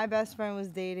 My best friend was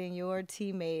dating your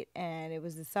teammate, and it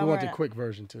was the We summer. want the quick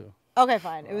version too. Okay,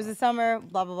 fine. It was the summer,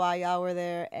 blah, blah, blah. Y'all were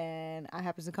there, and I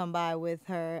happened to come by with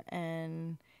her,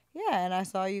 and yeah, and I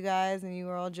saw you guys, and you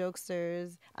were all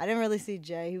jokesters. I didn't really see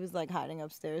Jay. He was, like, hiding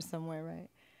upstairs somewhere, right?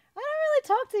 I didn't really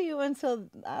talk to you until,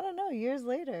 I don't know, years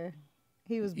later.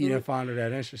 He was You booed. didn't find her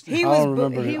that interesting. He I was, don't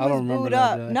remember he that. I was don't remember booed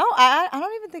that up. day. No, I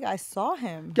don't even think I saw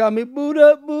him. Got me booed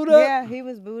up, booed up. Yeah, he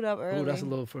was booed up early. Oh, that's a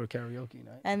little for a karaoke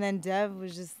night. And then Dev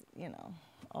was just, you know.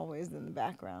 always in the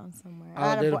background somewhere.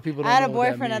 Out there, people I don't had a know what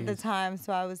that boyfriend at the means. time,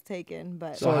 so I was taken.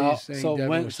 But So are you saying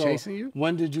Devin was chasing you?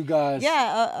 When did you guys?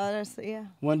 yeah, honestly, yeah.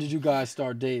 When did you guys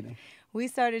start dating? We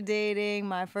started dating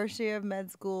my first year of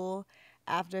med school.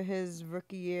 After his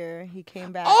rookie year, he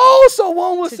came back. Oh, so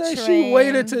one would to say train. she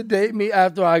waited to date me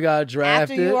after I got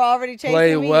drafted. After you were already chasing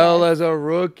played me, well yes. as a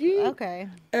rookie. Okay.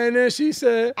 And then she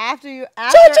said, After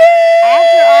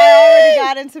I already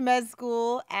got into med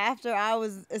school, after I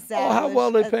was established. "Oh, how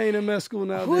well they paying in med school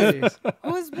nowadays?"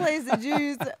 Whose place did you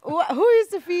used to, who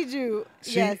used to feed you?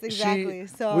 Yes, exactly.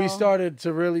 So we started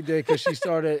to really date because she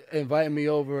started inviting me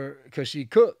over because she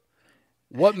cooked.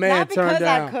 What man Not because turned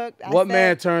I down? cooked, I What said-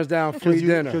 man turns down free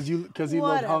dinner? Because he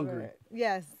looked hungry.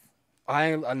 Yes.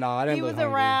 I ain't. No, I didn't He look was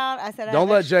hungry. around. I said, Don't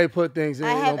let Jay put things in.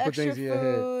 I have Don't put extra things in your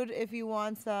head. food if you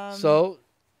want some. So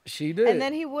she did. And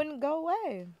then he wouldn't go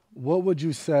away. What would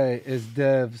you say is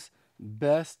Dev's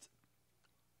best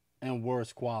and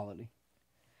worst quality?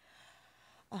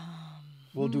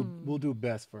 We'll do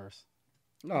best first.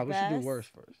 No, we should do Best. worse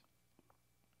first.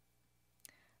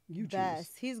 You choose.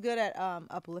 Best. He's good at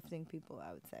uplifting people,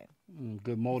 I would say.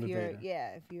 Good If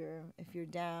motivator. if you're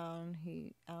down,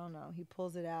 he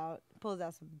pulls out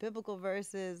some biblical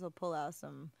verses, he'll pull out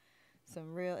some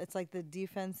real, it's like the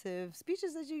defensive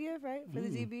speeches that you give, right? For the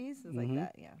DBs. It's like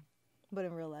that, yeah. But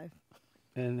in real life.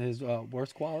 And his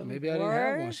worst quality? Maybe I didn't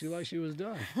have one. Worst? She like she was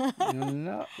done.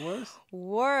 No, worst?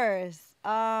 Worse.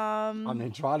 I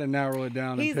mean, try to narrow it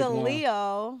down. He's and pick a one.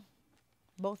 Leo.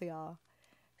 Both of y'all.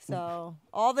 So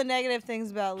all the negative things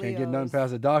about Leos. Can't get nothing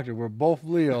past the doctor. We're both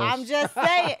Leos. I'm just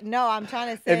saying. No, I'm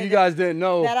trying to say if you guys didn't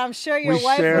know, that I'm sure your we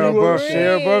wife share would a agree.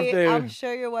 share a birthday. I'm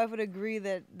sure your wife would agree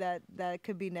that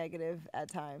could be negative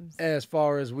at times. As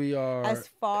far as we are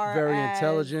very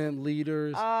intelligent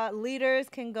leaders. Leaders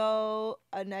can go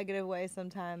a negative way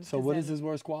sometimes. So what is his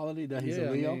worst quality? That he's a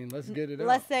Leo? I mean, let's get it out.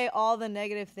 Let's say all the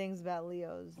negative things about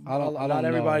Leos. I don't Not know.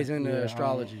 everybody's into Yeah, I don't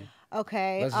astrology.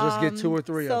 Okay. Let's just get 2 or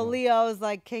 3 of So them. Leo is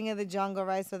like king of the jungle,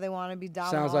 right? So they want to be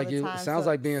dominant Sounds all like the you. time. Sounds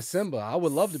like being Simba. I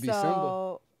would love to be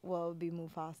Simba. Well, it would be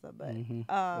Mufasa, but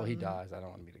Well, he dies. I don't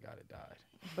want to be the guy that died.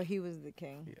 but he was the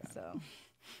king, Yeah. so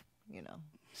you know.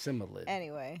 Simba lived.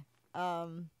 Anyway,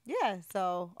 yeah.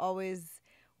 So always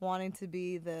wanting to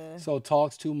be the. So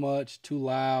talks too much, too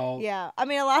loud. Yeah, I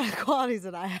mean a lot of qualities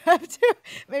that I have too.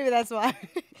 Maybe that's why.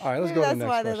 All right, let's Maybe go to the that's next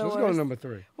why they're question. the Let's go to worst. number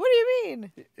 3. What do you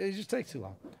mean? It just takes too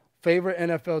long. Favorite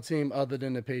NFL team other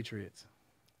than the Patriots?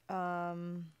 I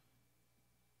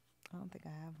don't think I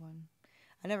have one.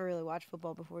 I never really watched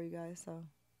football before you guys, so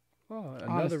Well, another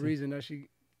Honesty. reason that she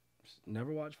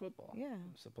never watched football. yeah.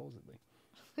 Supposedly.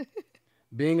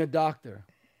 Being a doctor,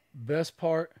 best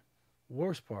part,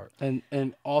 worst part.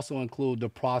 And also include the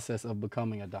process of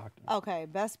becoming a doctor. Okay,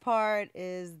 best part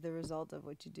is the result of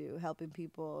what you do, helping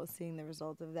people, seeing the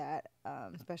result of that.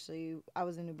 Especially, I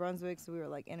was in New Brunswick, so we were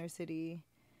like inner city.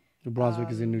 New Brunswick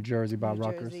is in New Jersey by New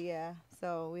Rutgers. Jersey, yeah.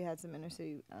 So we had some inner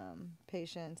city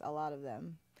patients, a lot of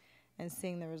them, and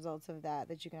seeing the results of that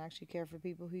you can actually care for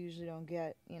people who usually don't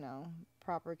get,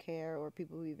 proper care, or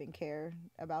people who even care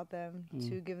about them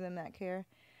to give them that care.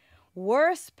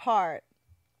 Worst part,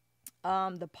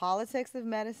 the politics of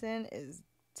medicine is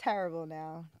terrible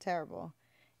now, terrible.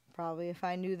 Probably if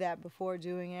I knew that before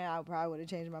doing it, I probably would have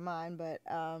changed my mind. But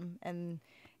and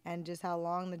just how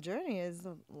long the journey is,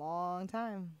 a long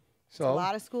time. It's a So,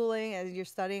 lot of schooling, and you're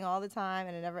studying all the time,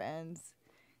 and it never ends.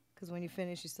 Because when you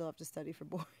finish, you still have to study for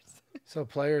boards. so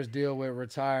players deal with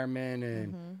retirement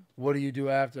and what do you do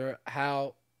after?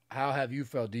 How have you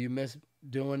felt? Do you miss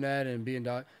doing that and being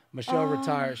Michelle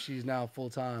retired. She's now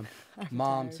full-time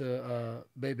mom to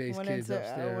Bebe's kids I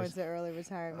upstairs. went to early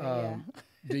retirement, yeah.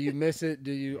 Do you miss it?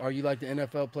 Are you like the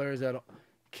NFL players that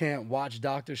can't watch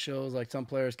doctor shows? Like some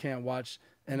players can't watch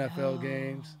NFL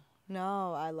games?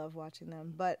 No, I love watching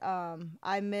them. But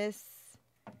I miss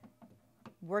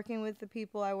working with the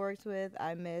people I worked with.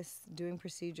 I miss doing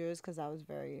procedures because I was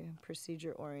very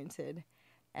procedure-oriented.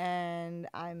 And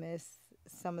I miss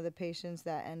some of the patients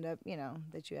that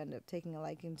you end up taking a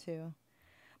liking to.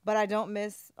 But I don't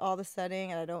miss all the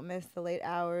studying, and I don't miss the late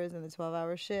hours and the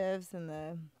 12-hour shifts and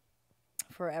the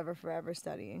forever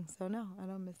studying. So, no, I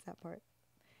don't miss that part.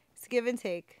 It's give and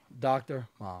take. Doctor,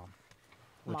 mom.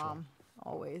 Which Mom, one?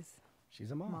 always.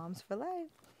 She's a mom. Mom's for life.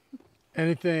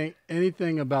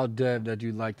 Anything about Dev that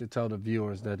you'd like to tell the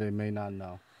viewers that they may not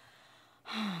know?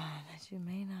 That you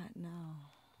may not know.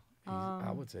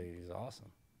 I would say he's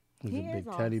awesome. He's He a big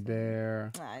is teddy awesome.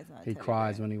 bear. Nah, he's not a He teddy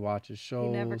cries bear. when he watches shows.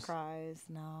 He never cries,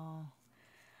 no.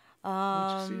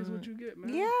 What you see is what you get,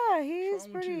 man. Yeah, he What's is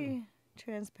wrong with you? pretty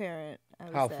transparent, I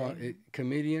would How say. fun.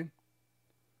 Comedian?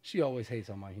 She always hates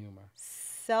on my humor.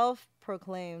 Self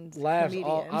self-proclaimed Laughs comedian.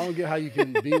 all, I don't get how you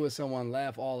can be with someone,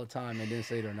 laugh all the time, and then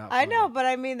say they're not funny. I know, but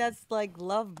I mean, that's like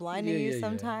love blinding Yeah, you yeah,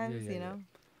 sometimes, yeah, you know?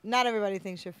 Not everybody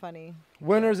thinks you're funny.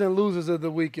 Winners and losers of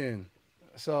the weekend.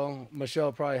 So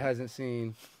Michelle probably hasn't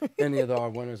seen any of our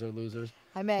winners or losers.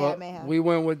 I may But have. we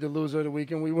went with the loser of the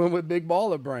weekend. We went with Big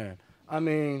Baller Brand. I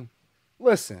mean,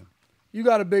 listen, you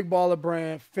got a Big Baller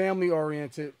Brand,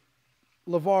 family-oriented.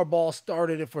 LeVar Ball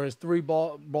started it for his three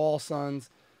ball sons.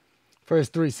 For his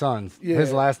 3 sons. Yeah.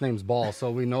 His last name's Ball,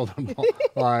 so we know them all.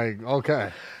 Like,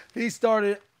 okay. He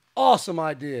started, awesome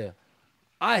idea.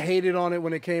 I hated on it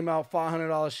when it came out,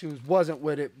 $500 shoes, wasn't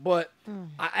with it, but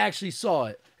I actually saw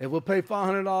it. If we'll pay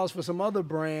 $500 for some other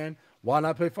brand, why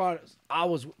not pay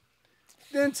 $500?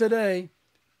 Then today,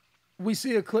 we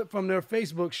see a clip from their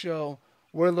Facebook show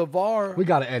where LeVar. We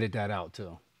got to edit that out,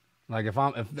 too. Like, if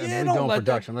we're don't doing let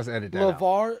production, let's edit that out.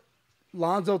 LeVar,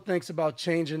 Lonzo thinks about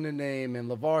changing the name, and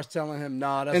LeVar's telling him,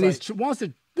 nah, that's And like, he wants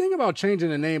to think about changing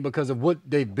the name because of what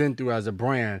they've been through as a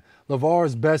brand.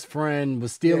 LeVar's best friend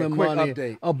was stealing quick money.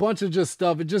 update. A bunch of just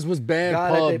stuff. It just was bad guy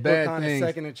that they pub, put bad kind of things.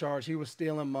 second in charge. He was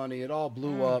stealing money. It all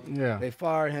blew up. Yeah. They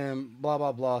fired him. Blah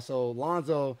blah blah. So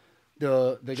Lonzo,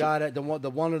 the guy that the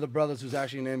one of the brothers who's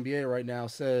actually in the NBA right now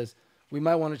says we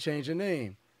might want to change the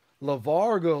name.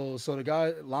 LeVar goes. So the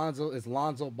guy Lonzo is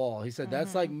Lonzo Ball. He said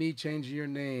that's like me changing your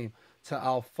name to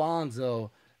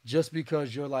Alfonso just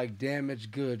because you're like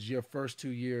damaged goods your first 2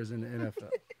 years in the NFL.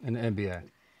 In the NBA.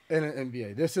 In the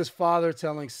NBA. This is father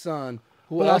telling son,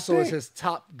 who But I also is think- his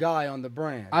top guy on the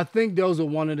brand. I think those are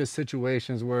one of the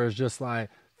situations where it's just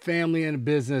like family and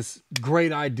business,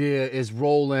 great idea is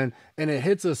rolling, and it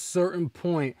hits a certain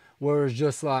point where it's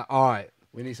just like, all right,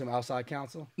 We need some outside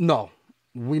counsel. no,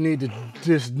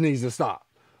 this needs to stop.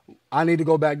 I need to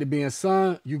go back to being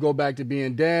son. You go back to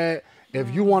being dad.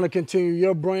 If you want to continue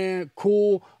your brand,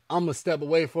 cool. I'm going to step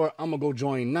away for it. I'm going to go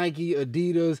join Nike,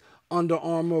 Adidas, Under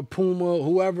Armour, Puma,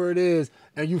 whoever it is,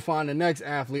 and you find the next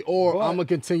athlete. Or I'm going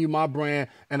to continue my brand,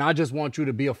 and I just want you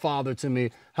to be a father to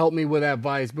me. Help me with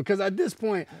advice. Because at this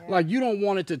point, like, you don't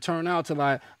want it to turn out to,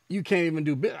 like, you can't even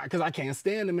do business. Because I can't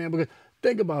stand it, man. Because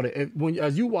think about it.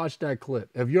 As you watch that clip,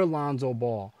 if you're Lonzo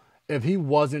Ball, if he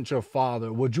wasn't your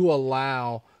father, would you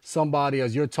allow somebody,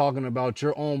 as you're talking about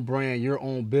your own brand, your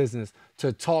own business,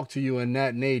 to talk to you in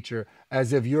that nature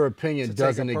as if your opinion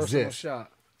doesn't take a personal exist?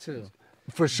 shot too.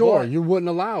 For sure, But- you wouldn't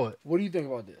allow it. What do you think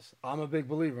about this? I'm a big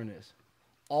believer in this.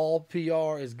 All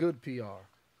PR is good PR.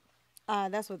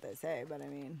 That's what they say, but I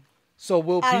mean, So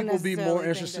will I don't people be necessarily more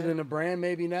think interested that- in the brand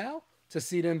maybe now to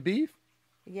see them beef?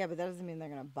 yeah, but that doesn't mean they're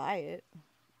gonna buy it.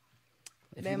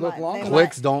 If They you look might- long they enough. might-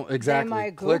 Clicks don't exactly.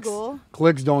 might Clicks, Google.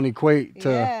 clicks don't equate to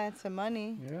Yeah, to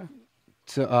money.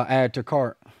 Yeah. add to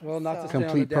cart. Well, not to So- stay on the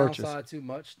Complete purchase. downside too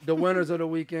much. The winners of the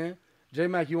weekend.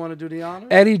 J-Mac, you want to do the honors?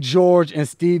 Eddie George and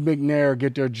Steve McNair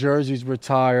get their jerseys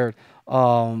retired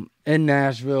in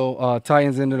Nashville.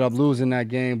 Titans ended up losing that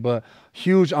game, but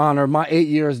huge honor. My 8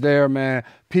 years there, man,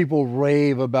 people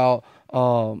rave about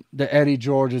the Eddie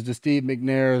Georges, the Steve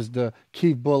McNairs, the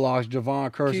Keith Bullocks,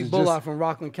 Javon Curses. Keith Bullock from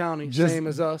Rockland County, just- same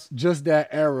as us. Just that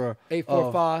era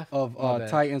 845. of My bad.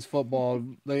 Titans football.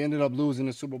 They ended up losing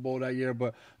the Super Bowl that year,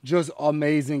 but just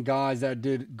amazing guys that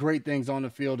did great things on the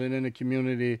field and in the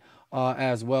community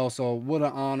as well. So what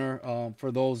an honor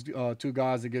for those 2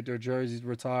 guys to get their jerseys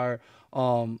retired.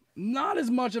 Not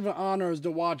as much of an honor as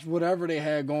to watch whatever they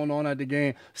had going on at the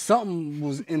game. Something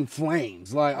was in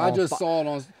flames. Like I just saw it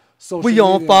on social We media.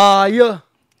 on fire.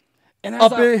 And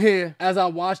Up in here. As I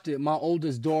watched it, my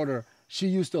oldest daughter, she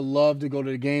used to love to go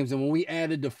to the games. And when we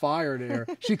added the fire there,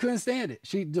 she couldn't stand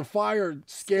it. The fire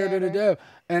scared her to death.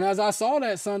 And as I saw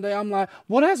that Sunday, I'm like,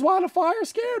 well, that's why the fire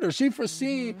scared her. She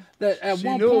foreseen that at She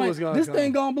one knew it point, was gonna this come.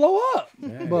 thing going to blow up.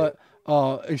 But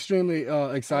extremely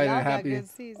excited Y'all and got happy good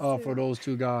seats, for too. those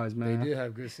 2 guys, They man. did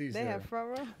have good seats They there. have front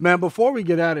row. Man, before we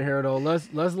get out of here, though, let's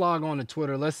log on to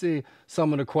Twitter. Let's see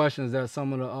some of the questions that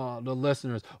some of the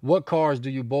listeners. What cars do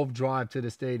you both drive to the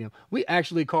stadium? We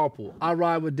actually carpool. I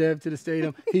ride with Dev to the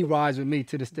stadium. He rides with me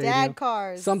to the stadium. Dad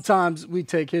cars. Sometimes we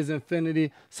take his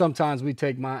Infiniti. Sometimes we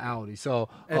take my Audi. So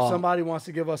If somebody wants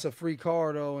to give us a free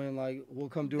car, though, and like we'll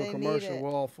come do a They need commercial, it.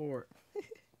 we're all for it.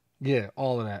 yeah,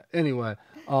 all of that. Anyway,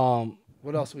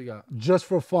 What else we got? just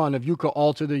for fun, if you could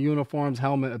alter the uniform's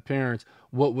helmet appearance,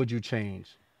 what would you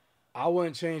change? I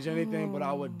wouldn't change anything, but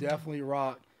I would definitely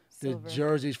rock the Silver.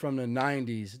 jerseys from the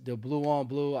 90s, the blue on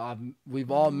blue. We've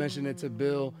all mentioned it to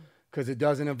Bill because it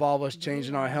doesn't involve us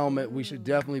changing our helmet. We should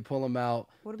definitely pull them out.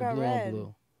 What the about blue red? on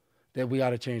blue. That we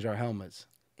got to change our helmets.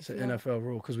 It's an you don't- NFL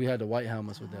rule because we had the white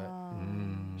helmets with that.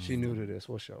 She knew to this.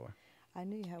 We'll show her. I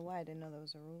knew you had white. I didn't know that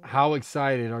was a rule. How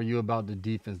excited are you about the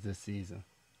defense this season?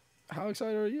 How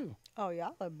excited are you? Oh,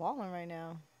 y'all are balling right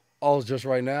now. Oh, it's just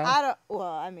right now? I don't. Well,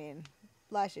 I mean,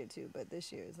 last year too, but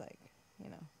this year is like, you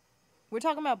know, we're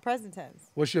talking about present tense.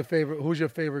 Who's your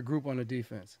favorite group on the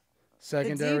defense?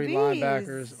 Secondary, the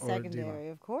linebackers, or secondary, D-line?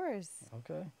 of course.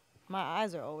 Okay. My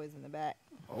eyes are always in the back.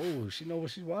 Oh, she know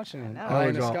what she's watching. know. Eye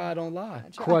in the There we go. sky don't lie.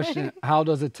 Question: how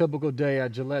does a typical day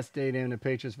at Gillette Stadium, the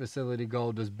Patriots facility,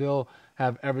 go? Does Bill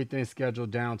have everything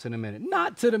scheduled down to the minute?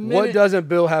 Not to the minute. What doesn't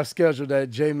Bill have scheduled that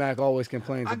J-Mac always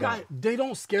complains about? They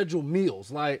don't schedule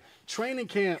meals. Like training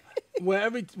camp,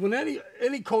 when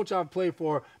any coach I've played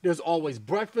for, there's always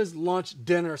breakfast, lunch,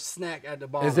 dinner, snack at the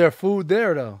bottom. Is there food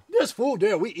there, though? There's food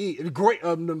there. We eat. Great.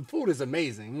 The food is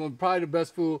amazing. Well, probably the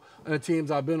best food on the teams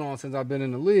I've been on since I've been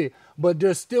in the league. But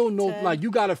there's still no, like, you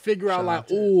got to figure out, like,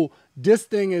 oh, this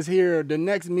thing is here. The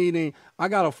next meeting, I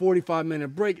got a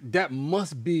 45-minute break. That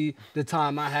must be the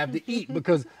time I have to eat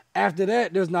because after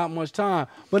that, there's not much time.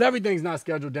 But everything's not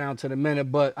scheduled down to the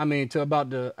minute. But, I mean, to about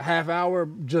the half hour,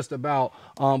 just about.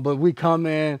 But we come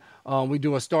in. We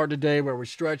do a start today where we're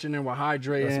stretching and we're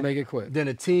hydrating. Let's make it quick. Then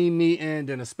a team meeting,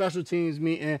 then a special teams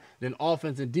meeting, then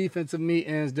offense and defensive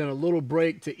meetings, then a little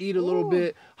break to eat a little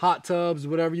bit, hot tubs,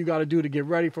 whatever you got to do to get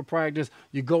ready for practice.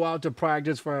 You go out to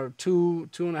practice for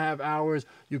 2.5 hours.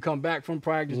 You come back from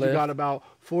practice. Lift. You got about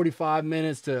 45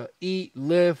 minutes to eat,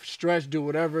 lift, stretch, do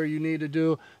whatever you need to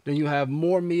do. Then you have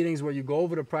more meetings where you go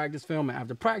over the practice film. And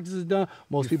after practice is done,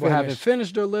 most people haven't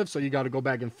finished their lift, so you got to go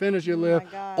back and finish your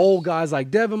lift. gosh. Old guys like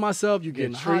Devin, myself, you get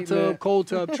in hot tub, treatment. cold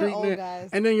tub Old treatment, guys.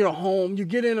 and then you're home. You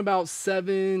get in about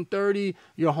 7:30.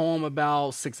 You're home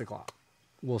about 6 o'clock.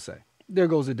 We'll say. There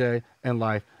goes a day in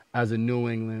life as a New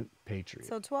England Patriot.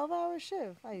 So 12-hour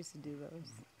shift. I used to do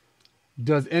those.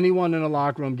 Does anyone in the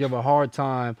locker room give a hard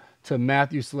time to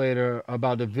Matthew Slater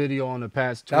about the video on the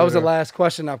Pats Twitter? That was the last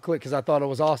question I clicked because I thought it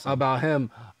was awesome. About him.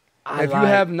 If you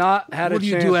have not had a what do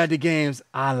chance, you do at the games?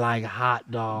 I like hot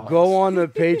dogs. go on the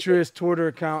Patriots Twitter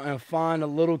account and find a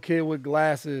little kid with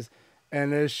glasses.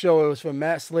 And this show, it was for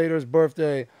Matt Slater's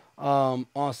birthday on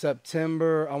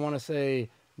September, I want to say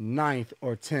 9th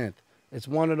or 10th. It's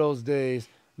one of those days.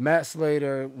 Matt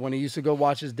Slater, when he used to go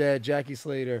watch his dad, Jackie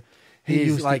Slater, He used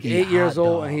he's to like eat 8 years hot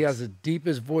old, and he dogs. has the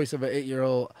deepest voice of an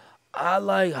 8-year-old. I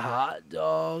like hot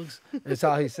dogs. It's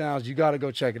how he sounds. You got to go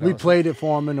check it out. We played it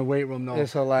for him in the weight room, though.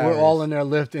 It's hilarious. We're all in there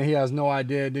lifting. He has no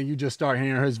idea. Then you just start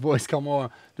hearing his voice come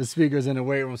on the speakers in the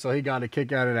weight room, so he got a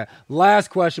kick out of that. Last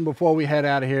question before we head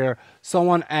out of here.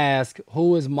 Someone asked,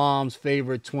 who is mom's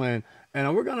favorite twin?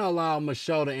 And we're going to allow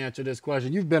Michelle to answer this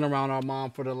question. You've been around our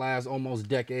mom for the last almost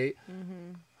decade.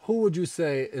 Mm-hmm. Who would you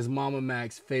say is Mama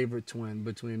Mac's favorite twin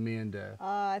between me and Dev?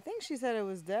 I think she said it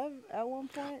was Dev at one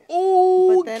point.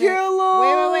 Ooh, But then kill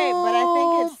it- wait, but I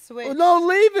think it's switched. No,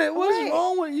 leave it. What's Wait.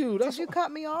 wrong with you? Did you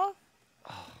cut me off?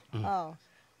 Oh,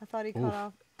 I thought he cut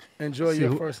off. Enjoy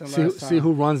your first and see, last time. see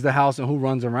who runs the house and who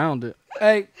runs around it.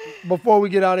 Hey, before we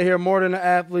get out of here, More Than an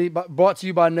Athlete, brought to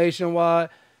you by Nationwide.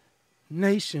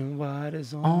 Nationwide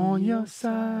is on your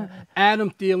side.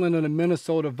 Adam Thielen of the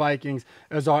Minnesota Vikings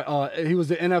is he was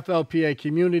the NFLPA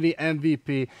Community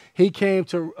MVP. He came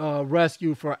to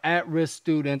rescue for at-risk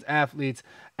students, athletes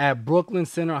at Brooklyn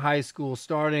Center High School,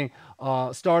 starting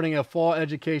a fall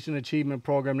education achievement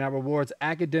program that rewards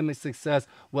academic success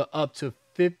with up to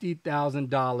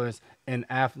 $50,000 in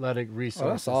athletic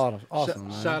resources. Oh, that's awesome,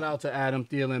 man. Shout out to Adam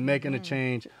Thielen making a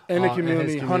change In the his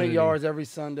community, 100 yards every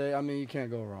Sunday. I mean, you can't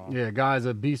go wrong. Yeah, guys,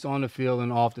 a beast on the field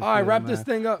and off the field. All right, wrap man. this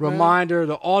thing up, man. Reminder,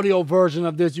 the audio version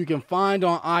of this you can find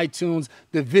on iTunes.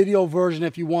 The video version,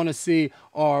 if you want to see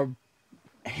our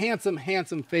handsome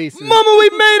faces, Mama, we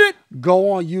made it!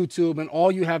 go on YouTube, and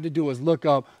all you have to do is look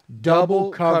up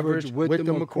Double Coverage with the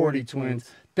McCourty Twins.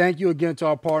 Thank you again to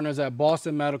our partners at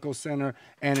Boston Medical Center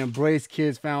and Embrace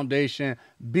Kids Foundation.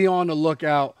 Be on the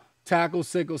lookout. Tackle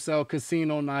Sickle Cell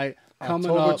Casino Night coming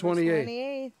October up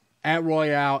 28th. at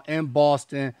Royale in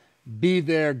Boston. Be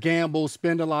there, gamble,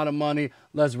 spend a lot of money.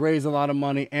 Let's raise a lot of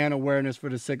money and awareness for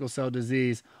the sickle cell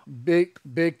disease. Big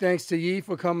thanks to Yi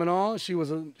for coming on. She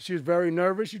was very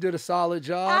nervous. You did a solid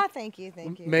job. Thank you.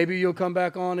 Maybe you'll come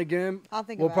back on again. I'll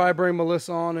think We'll about probably it. bring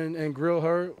Melissa on and grill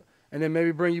her, and then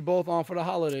maybe bring you both on for the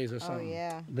holidays or Oh something.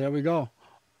 yeah. There we go.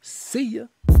 See ya.